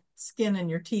little skin in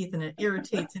your teeth, and it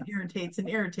irritates and irritates and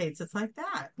irritates. It's like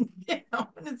that, and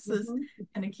it's this, Mm-hmm.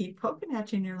 and it keep poking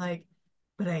at you, and you're like,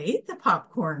 but I ate the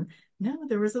popcorn. No,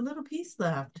 there was a little piece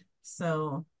left.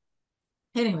 So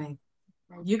anyway,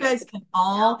 And you cut guys the can tiny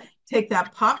all out. take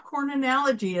that popcorn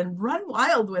analogy and run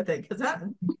wild with it, because that,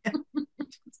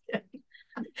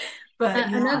 but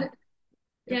yeah, Another,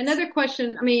 yeah, it's, another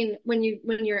question. I mean, when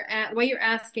you're at while you're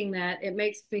asking that, it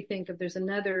makes me think of there's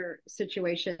another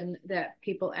situation that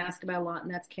people ask about a lot,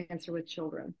 and that's cancer with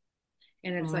children.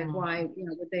 And it's like, mm, why,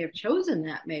 would they have chosen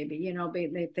that? Maybe,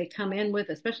 they come in with,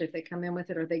 especially if they come in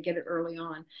with it or they get it early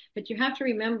on. But you have to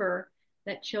remember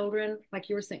that children, like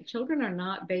you were saying, children are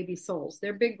not baby souls.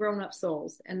 They're big grown up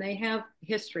souls, and they have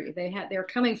history. They're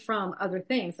coming from other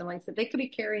things. And like I said, they could be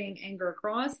carrying anger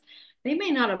across. They may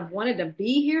not have wanted to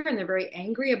be here, and they're very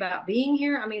angry about being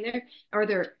here. I mean, or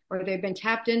they've been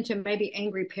tapped into maybe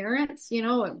angry parents,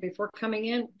 before coming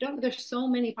in. There's so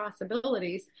many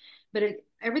possibilities, but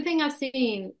everything I've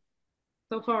seen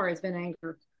so far has been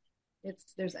anger.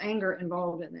 There's anger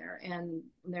involved in there, and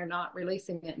they're not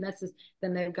releasing it. And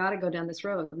then they've got to go down this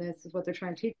road. And this is what they're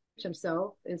trying to teach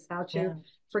themselves, is how to yeah,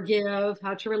 forgive,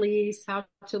 how to release, how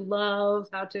to love,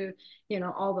 how to,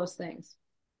 all those things.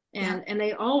 yeah. And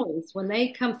they always, when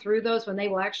they come through those, when they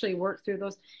will actually work through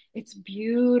those, it's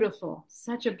beautiful.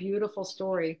 Such a beautiful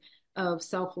story of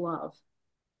self-love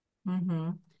Mm-hmm.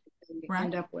 you end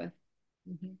Right. up with.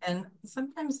 Mm-hmm. And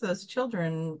sometimes those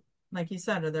children, like you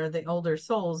said, they're the older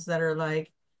souls that are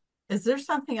like, is there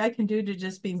something I can do to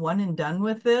just be one and done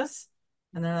with this?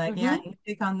 And they're like, yeah, Hmm. you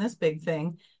take on this big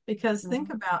thing. Because think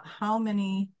Hmm. about how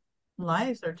many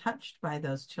lives are touched by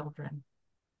those children.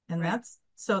 And Right. that's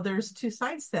so there's two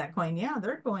sides to that coin. Yeah,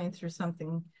 they're going through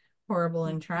something horrible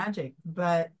and tragic,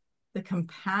 but the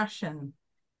compassion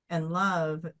and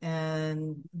love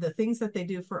and the things that they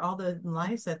do for all the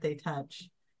lives that they touch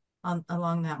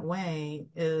along that way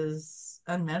is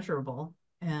unmeasurable.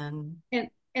 And And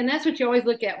and that's what you always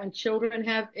look at when children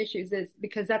have issues, is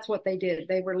because that's what they did.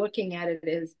 They were looking at it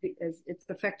as it's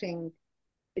affecting,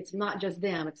 it's not just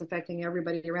them, it's affecting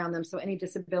everybody around them. So any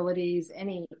disabilities,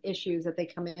 any issues that they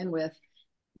come in with,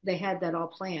 they had that all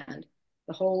planned.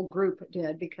 The whole group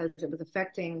did, because it was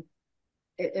affecting,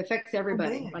 it affects so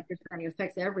everybody. big. Like you're saying, it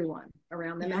affects everyone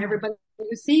around them and Yeah. everybody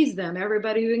who sees them,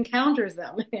 everybody who encounters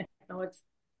them. It's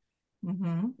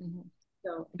Mm-hmm.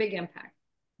 so big impact.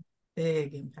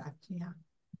 Big impact. Yeah.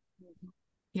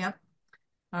 Yep.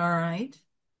 All right.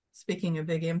 Speaking of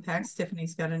big impacts,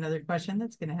 Tiffany's got another question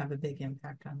that's going to have a big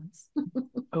impact on us.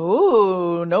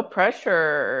 Ooh, no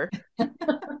pressure.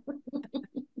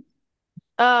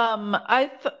 I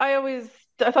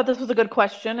thought this was a good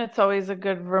question. It's always a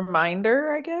good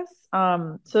reminder, I guess.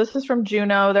 So this is from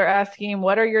Juno. They're asking,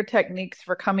 what are your techniques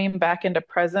for coming back into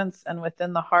presence and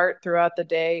within the heart throughout the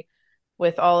day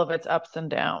with all of its ups and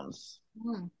downs?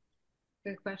 Hmm,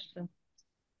 good question.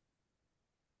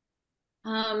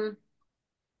 Um,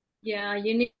 yeah,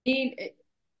 you need,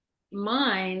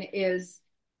 mine is,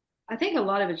 I think a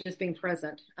lot of it's just being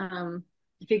present.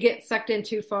 If you get sucked in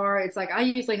too far, it's like I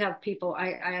usually have people,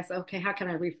 I ask, okay, how can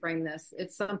I reframe this?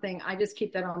 It's something, I just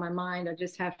keep that on my mind. I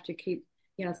just have to keep,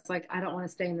 it's like I don't want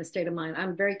to stay in the state of mind.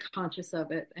 I'm very conscious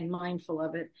of it and mindful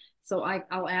of it. So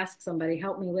I'll ask somebody,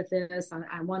 help me with this.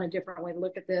 I want a different way to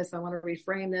look at this. I want to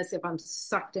reframe this if I'm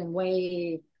sucked in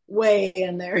way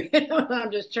in there.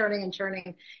 I'm just churning and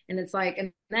churning. And it's like,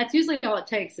 and that's usually all it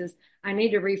takes is I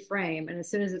need to reframe. And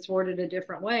as soon as it's worded a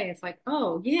different way, it's like,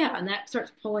 oh yeah. And that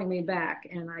starts pulling me back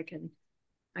and I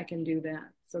can do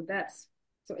that. So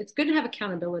it's good to have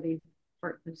accountability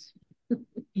partners.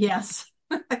 Yes.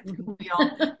 We all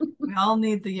we all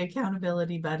need the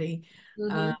accountability buddy.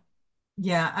 Uh, Hmm.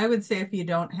 yeah, I would say if you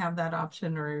don't have that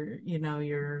option or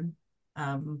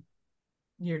um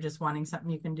you're just wanting something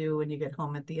you can do when you get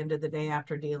home at the end of the day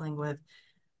after dealing with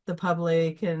the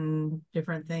public and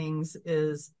different things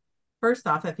is first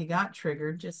off, if you got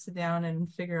triggered, just sit down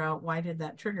and figure out why did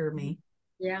that trigger me.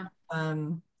 Yeah.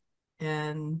 Um,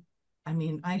 and I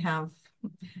mean, I have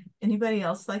anybody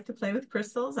else like to play with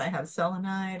crystals? I have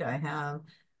selenite, I have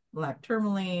black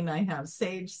tourmaline, I have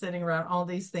sage sitting around, all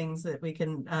these things that we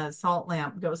can salt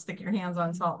lamp, go stick your hands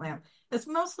on salt lamp. It's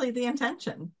mostly the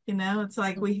intention, it's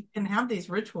like we can have these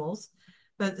rituals,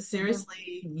 but Hmm.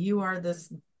 seriously, you are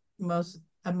this most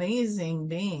amazing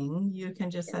being. You can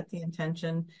just Yeah. set the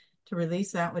intention to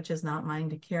release that which is not mine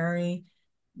to carry,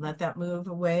 let that move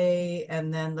away,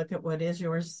 and then look at what is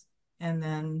yours, and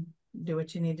then do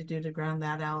what you need to do to ground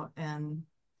that out. And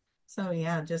so,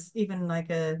 yeah, just even like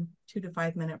a 2 to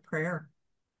 5 minute prayer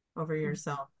over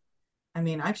yourself. I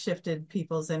mean, I've shifted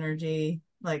people's energy.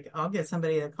 Like, I'll get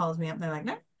somebody that calls me up and they're like,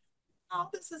 no, all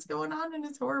this is going on and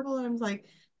it's horrible. And I'm like,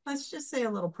 let's just say a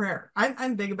little prayer.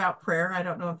 I'm big about prayer. I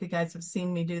don't know if you guys have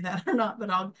seen me do that or not, but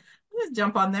I'll just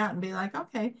jump on that and be like,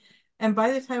 okay. And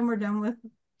by the time we're done with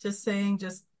just saying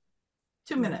just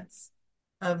 2 minutes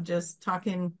of just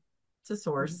talking to Hmm.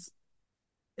 source,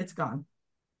 it's gone.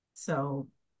 So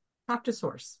talk to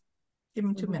source. Give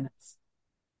them two Hmm. minutes.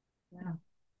 Yeah. Yeah.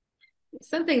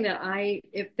 Something that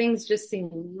if things just seem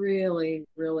really,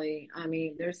 really, I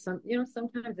mean, there's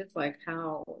sometimes it's like,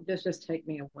 how, just take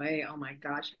me away. Oh my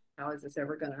gosh, how is this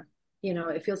ever gonna,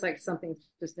 it feels like something's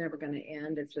just never gonna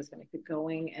end. It's just gonna keep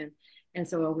going. And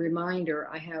so a reminder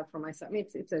I have for myself, I mean,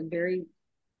 it's a very,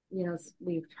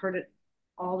 we've heard it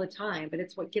all the time, but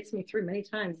it's what gets me through many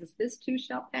times is this too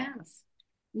shall pass.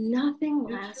 Nothing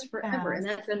You lasts should forever. And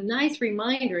pass. that's a nice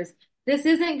reminder is this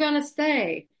isn't going to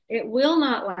stay. It will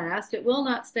not last. It will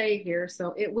not stay here.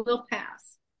 So it will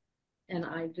pass. And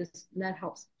that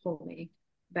helps pull me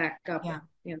back up, Yeah.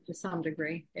 to some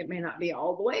degree. It may not be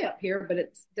all the way up here, but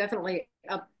it's definitely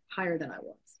up higher than I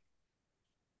was.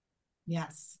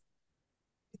 Yes.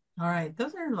 All right.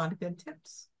 Those are a lot of good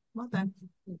tips. Well done.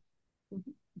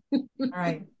 All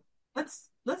right.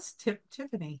 Let's tip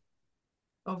Tiffany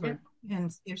Yeah. over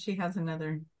and see if she has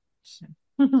another question.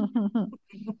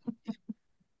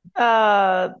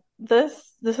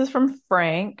 This is from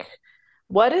Frank.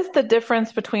 What is the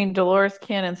difference between Dolores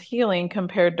Cannon's healing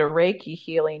compared to Reiki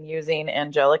healing using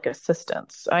angelic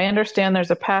assistance? I understand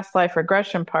there's a past life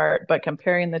regression part, but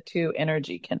comparing the two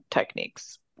energy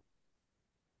techniques.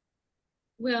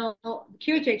 Well,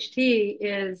 QHHT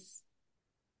is,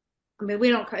 I mean, we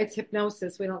don't, it's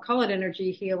hypnosis. We don't call it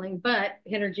energy healing, but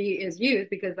energy is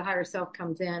used because the higher self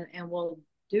comes in and will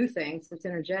do things. It's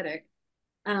energetic.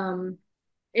 Um,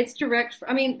 it's direct.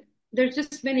 I mean, there's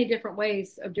just many different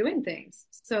ways of doing things.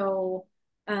 So,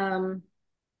 um,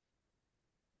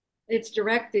 it's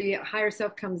direct. The higher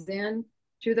self comes in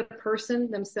to the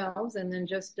person themselves and then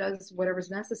just does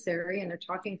whatever's necessary. And they're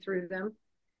talking through them.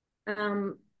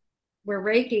 Um, where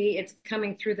Reiki, it's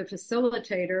coming through the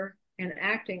facilitator and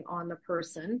acting on the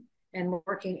person and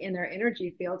working in their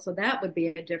energy field. So that would be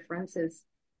a difference is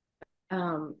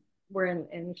um, where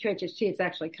in QHHT, it's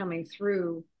actually coming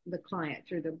through the client,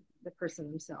 through the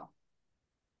person themselves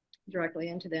directly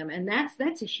into them. And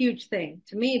that's a huge thing.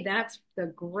 To me, that's the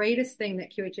greatest thing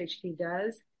that QHHT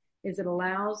does is it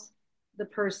allows the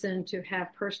person to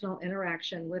have personal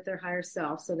interaction with their higher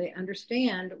self so they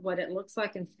understand what it looks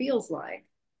like and feels like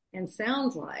and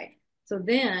sounds like. So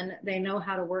then they know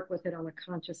how to work with it on a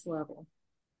conscious level.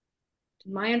 To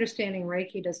my understanding,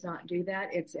 Reiki does not do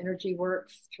that. Its energy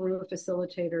works through a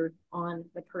facilitator on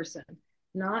the person,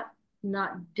 not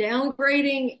not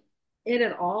downgrading it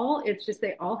at all. It's just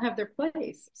they all have their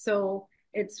place. So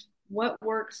it's what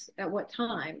works at what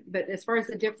time. But as far as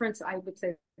the difference, I would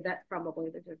say that's probably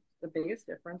the biggest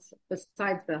difference,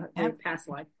 besides the Yep. past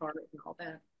life part and all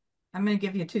that. I'm going to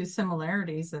give you two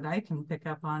similarities that I can pick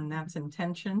up on. That's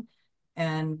intention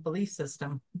and belief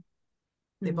system.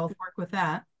 They Mm-hmm. both work with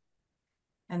that.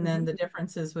 And then Mm-hmm. the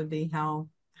differences would be how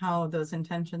those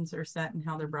intentions are set and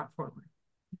how they're brought forward.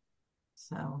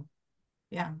 So,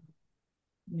 yeah,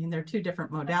 I mean, they're two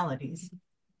different modalities.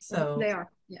 So, They are,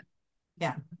 yeah.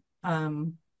 yeah.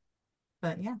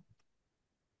 But yeah,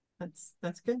 that's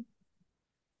good.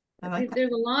 I like that.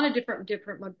 There's a lot of different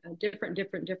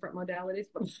modalities,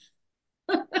 but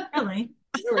Really?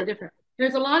 really different.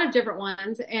 There's a lot of different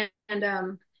ones, and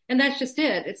that's just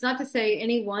it. It's not to say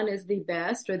any one is the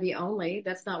best or the only.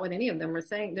 That's not what any of them are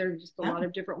saying. There are just a lot No,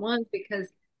 of different ones because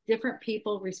different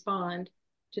people respond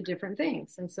to different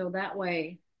things, and so that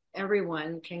way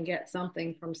everyone can get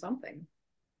something from something.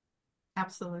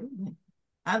 absolutely.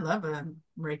 I love a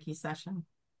Reiki session.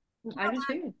 I do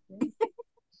too. Yeah.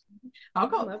 I'll I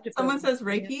go. love to feel. Someone says Yeah.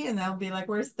 Reiki, and they'll be like,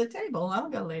 "Where's the table?" I'll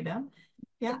go lay down.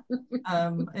 Yeah.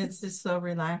 It's just so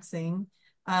relaxing.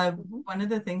 Mhm. One of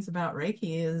the things about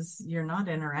Reiki is you're not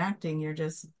interacting, you're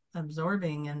just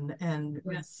absorbing and Yeah.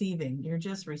 receiving. You're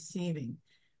just receiving. Yeah.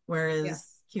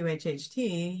 Whereas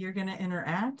QHHT, you're going to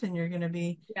interact and you're going to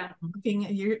be Yeah. looking,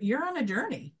 you're on a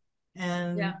journey.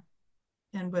 Yeah.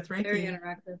 And with Very Reiki,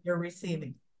 interactive. you're Mhm. receiving.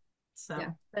 Yeah.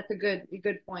 So, That's a good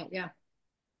point. Yeah.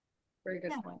 Very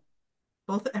good yeah, point.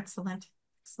 both excellent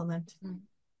Mhm.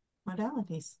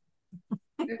 modalities.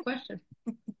 Good question.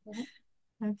 Mhm.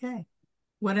 Okay.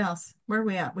 What else? Where are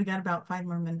we at? We got about 5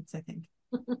 more minutes, I think.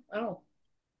 Oh,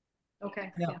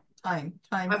 okay. No, Yeah. time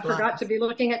I forgot to flies. be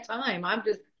looking at time. I'm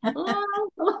just, Let's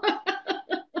oh.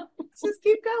 just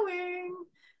keep going.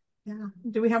 Yeah.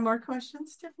 Do we have more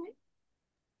questions, Tiffany?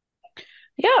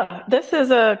 Yeah, this is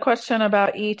a question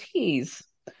about ETs.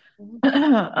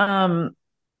 Um,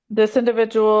 this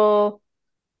individual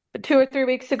 2 or 3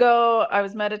 weeks ago, I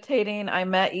was meditating. I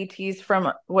met ETs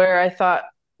from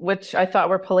which I thought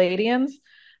were Palladians.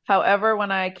 However,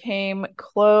 when I came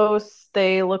close,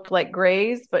 they looked like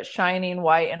grays, but shining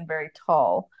white and very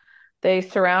tall. They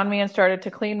surround me and started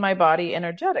to clean my body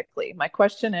energetically. My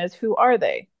question is, who are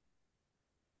they?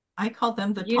 I call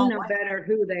them the You tall know white. better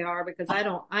who they are because I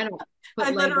don't I put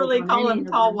labels literally on call any them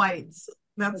of tall them. whites.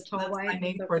 The tall That's my white.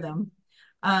 name for Okay. them.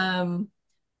 Um,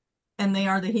 and they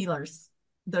are the healers.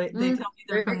 They tell me they're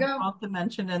There you from the go. 12th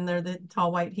dimension and they're the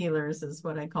tall white healers is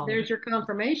what I call them. There's your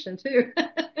confirmation too.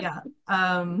 Yeah.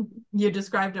 You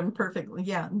described them perfectly.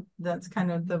 Yeah, that's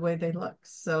kind of the way they look.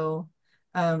 So,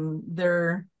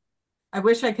 they're, I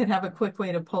wish I could have a quick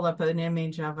way to pull up an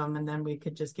image of them and then we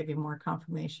could just give you more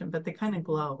confirmation, but they kind of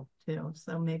glow too.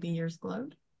 So maybe yours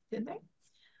glowed, did they?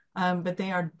 But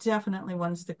they are definitely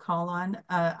ones to call on.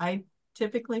 I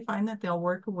typically find that they'll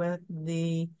work with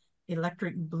the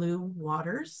electric blue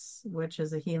waters, which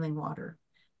is a healing water.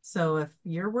 So if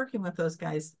you're working with those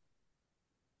guys,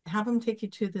 have them take you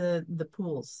to the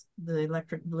pools, the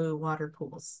electric blue water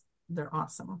pools. They're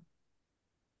awesome.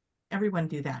 Everyone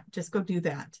do that. Just go do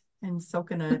that and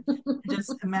soak in a.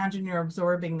 Just imagine you're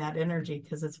absorbing that energy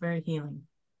because it's very healing.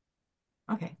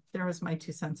 Okay, there was my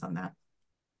 2 cents on that.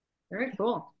 Very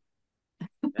cool.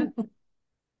 Good.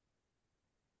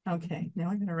 Okay, now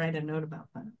I'm going to write a note about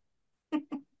that.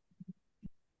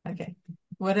 Okay,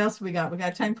 what else we got? We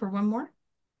got time for one more.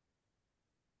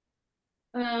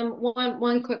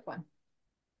 One quick one.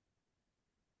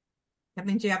 That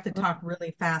means you have to talk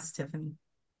really fast, Tiffany.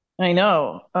 I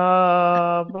know.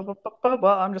 Well,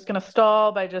 I'm just gonna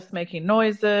stall by just making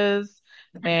noises.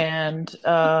 And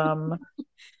And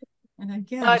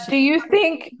again, do you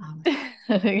think,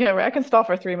 yeah, I can stall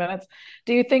for 3 minutes.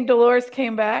 Do you think Dolores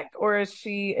came back, or is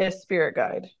she a spirit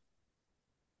guide?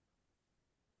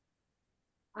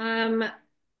 Um,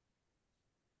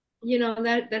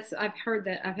 that's I've heard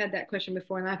that I've had that question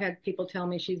before, and I've had people tell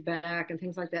me she's back and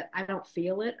things like that. I don't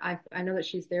feel it. I know that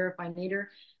she's there if I need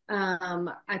her.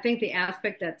 I think the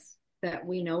aspect that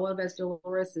we know of as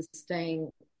Dolores is staying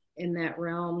in that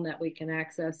realm that we can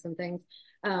access and things.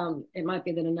 It might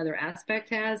be that another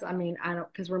aspect has. I mean, I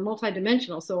don't, because we're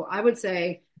multidimensional. So I would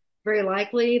say very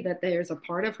likely that there's a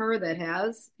part of her that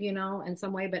has, in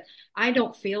some way, but I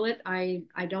don't feel it. I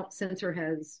don't sense her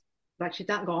has, like, she's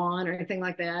not gone or anything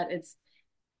like that.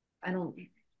 I don't,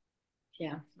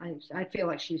 yeah, I feel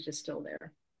like she's just still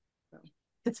there. So.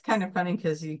 It's kind of funny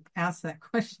because you asked that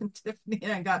question, Tiffany,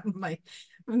 and I got in my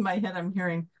head, I'm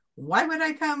hearing, why would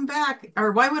I come back?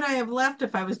 Or why would I have left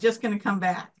if I was just going to come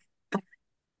back?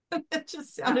 It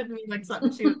just sounded to me like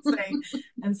something she would say.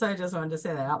 And so I just wanted to say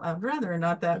that out loud, rather or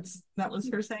not that was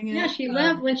her saying Yeah, it. she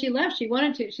left. When she left, she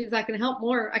wanted to. She's like, I can help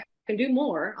more. I can do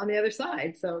more on the other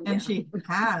side. So And yeah. she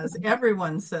has.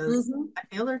 Everyone says, Hmm. I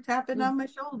feel her tapping on my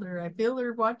shoulder. I feel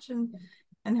her watching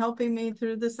and helping me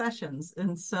through the sessions.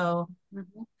 And so, Hmm.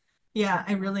 yeah,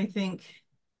 I really think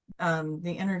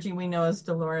the energy we know as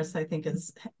Dolores, I think,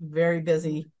 is very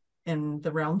busy in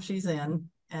the realm she's in.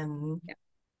 And Yeah.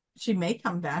 she may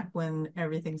come back when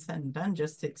everything's said and done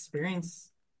just to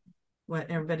experience what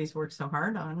everybody's worked so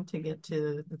hard on to get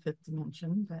to the fifth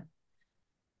dimension. But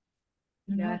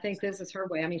who Yeah, I knows? think this is her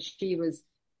way. I mean,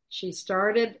 she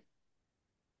started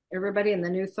everybody in the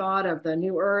new thought of the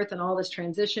new earth and all this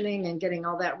transitioning and getting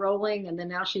all that rolling. And then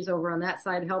now she's over on that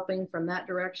side helping from that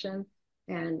direction.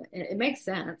 And it makes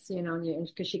sense,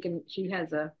 because she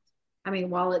has I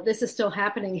mean, while this is still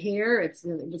happening here, it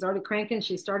was already cranking.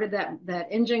 She started that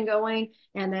engine going,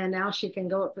 and then now she can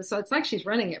go up. So it's like she's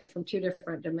running it from two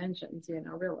different dimensions,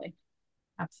 really.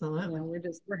 Absolutely.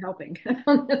 We're helping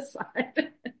on this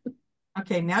side.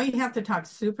 Okay, now you have to talk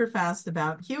super fast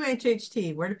about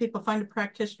QHHT. Where do people find a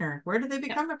practitioner? Where do they Yeah.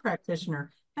 become a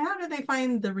practitioner? How do they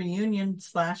find the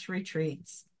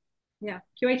reunion/retreats? Yeah,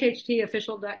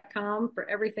 QHHTofficial.com for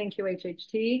everything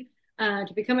QHHT.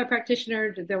 To become a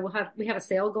practitioner, we have a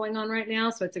sale going on right now,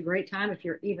 so it's a great time if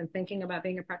you're even thinking about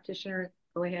being a practitioner.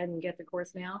 Go ahead and get the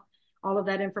course now. All of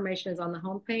that information is on the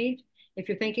homepage. If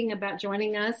you're thinking about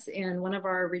joining us in one of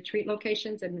our retreat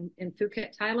locations in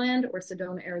Phuket, Thailand, or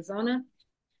Sedona, Arizona,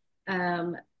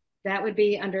 um, that would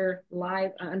be under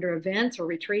events or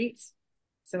retreats.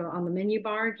 So on the menu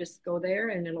bar, just go there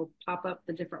and it'll pop up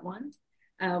the different ones.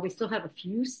 We still have a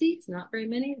few seats, not very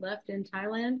many left in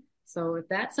Thailand. So if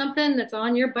that's something that's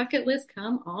on your bucket list,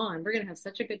 come on. We're going to have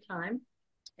such a good time.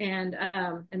 And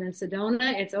then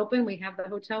Sedona, it's open. We have the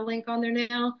hotel link on there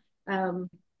now.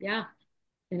 Yeah,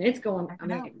 and it's going, Check I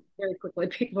it out. mean, very quickly.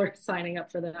 People are signing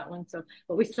up for that one. So,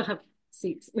 but we still have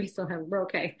seats. We're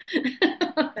okay.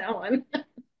 That one. So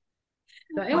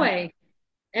Well, anyway,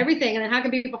 everything. And then how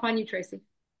can people find you, Tracie?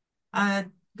 uh,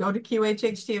 go to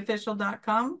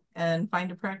QHHTofficial.com and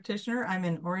find a practitioner. I'm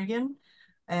in Oregon.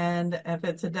 And if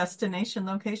it's a destination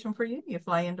location for you, you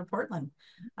fly into Portland.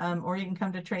 Or you can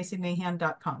come to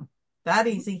traciemahan.com. That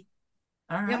easy.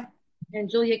 All right. Yep.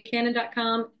 And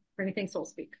juliacannon.com for anything Soul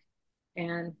Speak.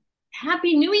 And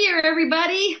Happy New Year,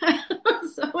 everybody. I'm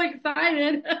so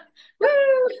excited.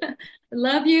 Woo!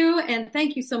 Love you. And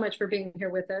thank you so much for being here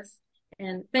with us.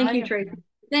 And thank you, I Tracie.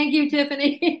 Thank you,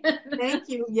 Tiffany. Thank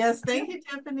you. Yes, thank you,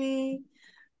 Tiffany.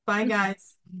 Bye,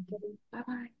 guys. Bye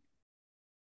bye.